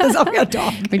go wrap this up. We got to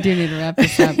talk. We do need to wrap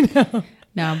this up.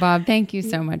 No, Bob, thank you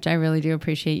so much. I really do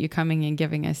appreciate you coming and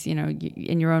giving us, you know,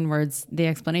 in your own words, the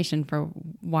explanation for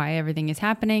why everything is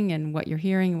happening and what you're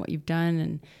hearing, what you've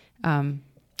done. And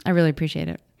I really appreciate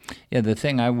it. Yeah, the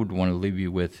thing I would want to leave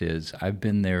you with is I've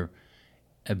been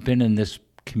in this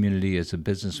community as a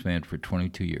businessman for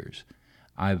 22 years.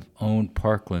 I've owned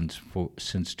Parklands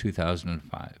since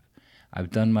 2005. I've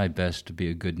done my best to be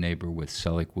a good neighbor with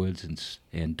Selleck Woods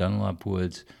and Dunlop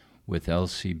Woods, with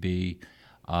LCB,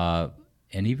 and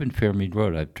even Fairmead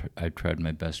Road. I've tried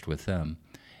my best with them.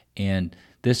 And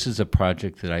this is a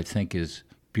project that I think is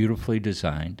beautifully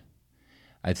designed.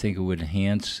 I think it would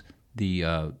enhance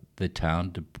the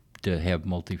town to have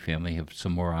multifamily, have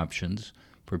some more options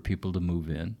for people to move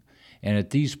in. And at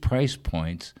these price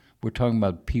points, we're talking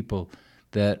about people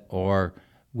that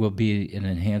will be an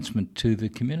enhancement to the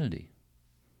community.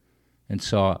 And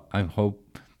so I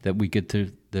hope that we get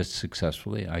through this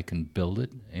successfully. I can build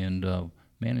it and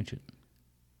manage it.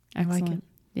 Excellent. I like it.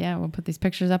 Yeah, we'll put these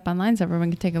pictures up online so everyone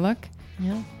can take a look.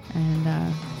 Yeah.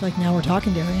 And like now we're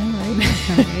talking, Darien, right?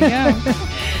 There you go.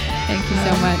 Thank you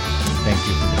so much. Thank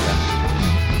you for the time.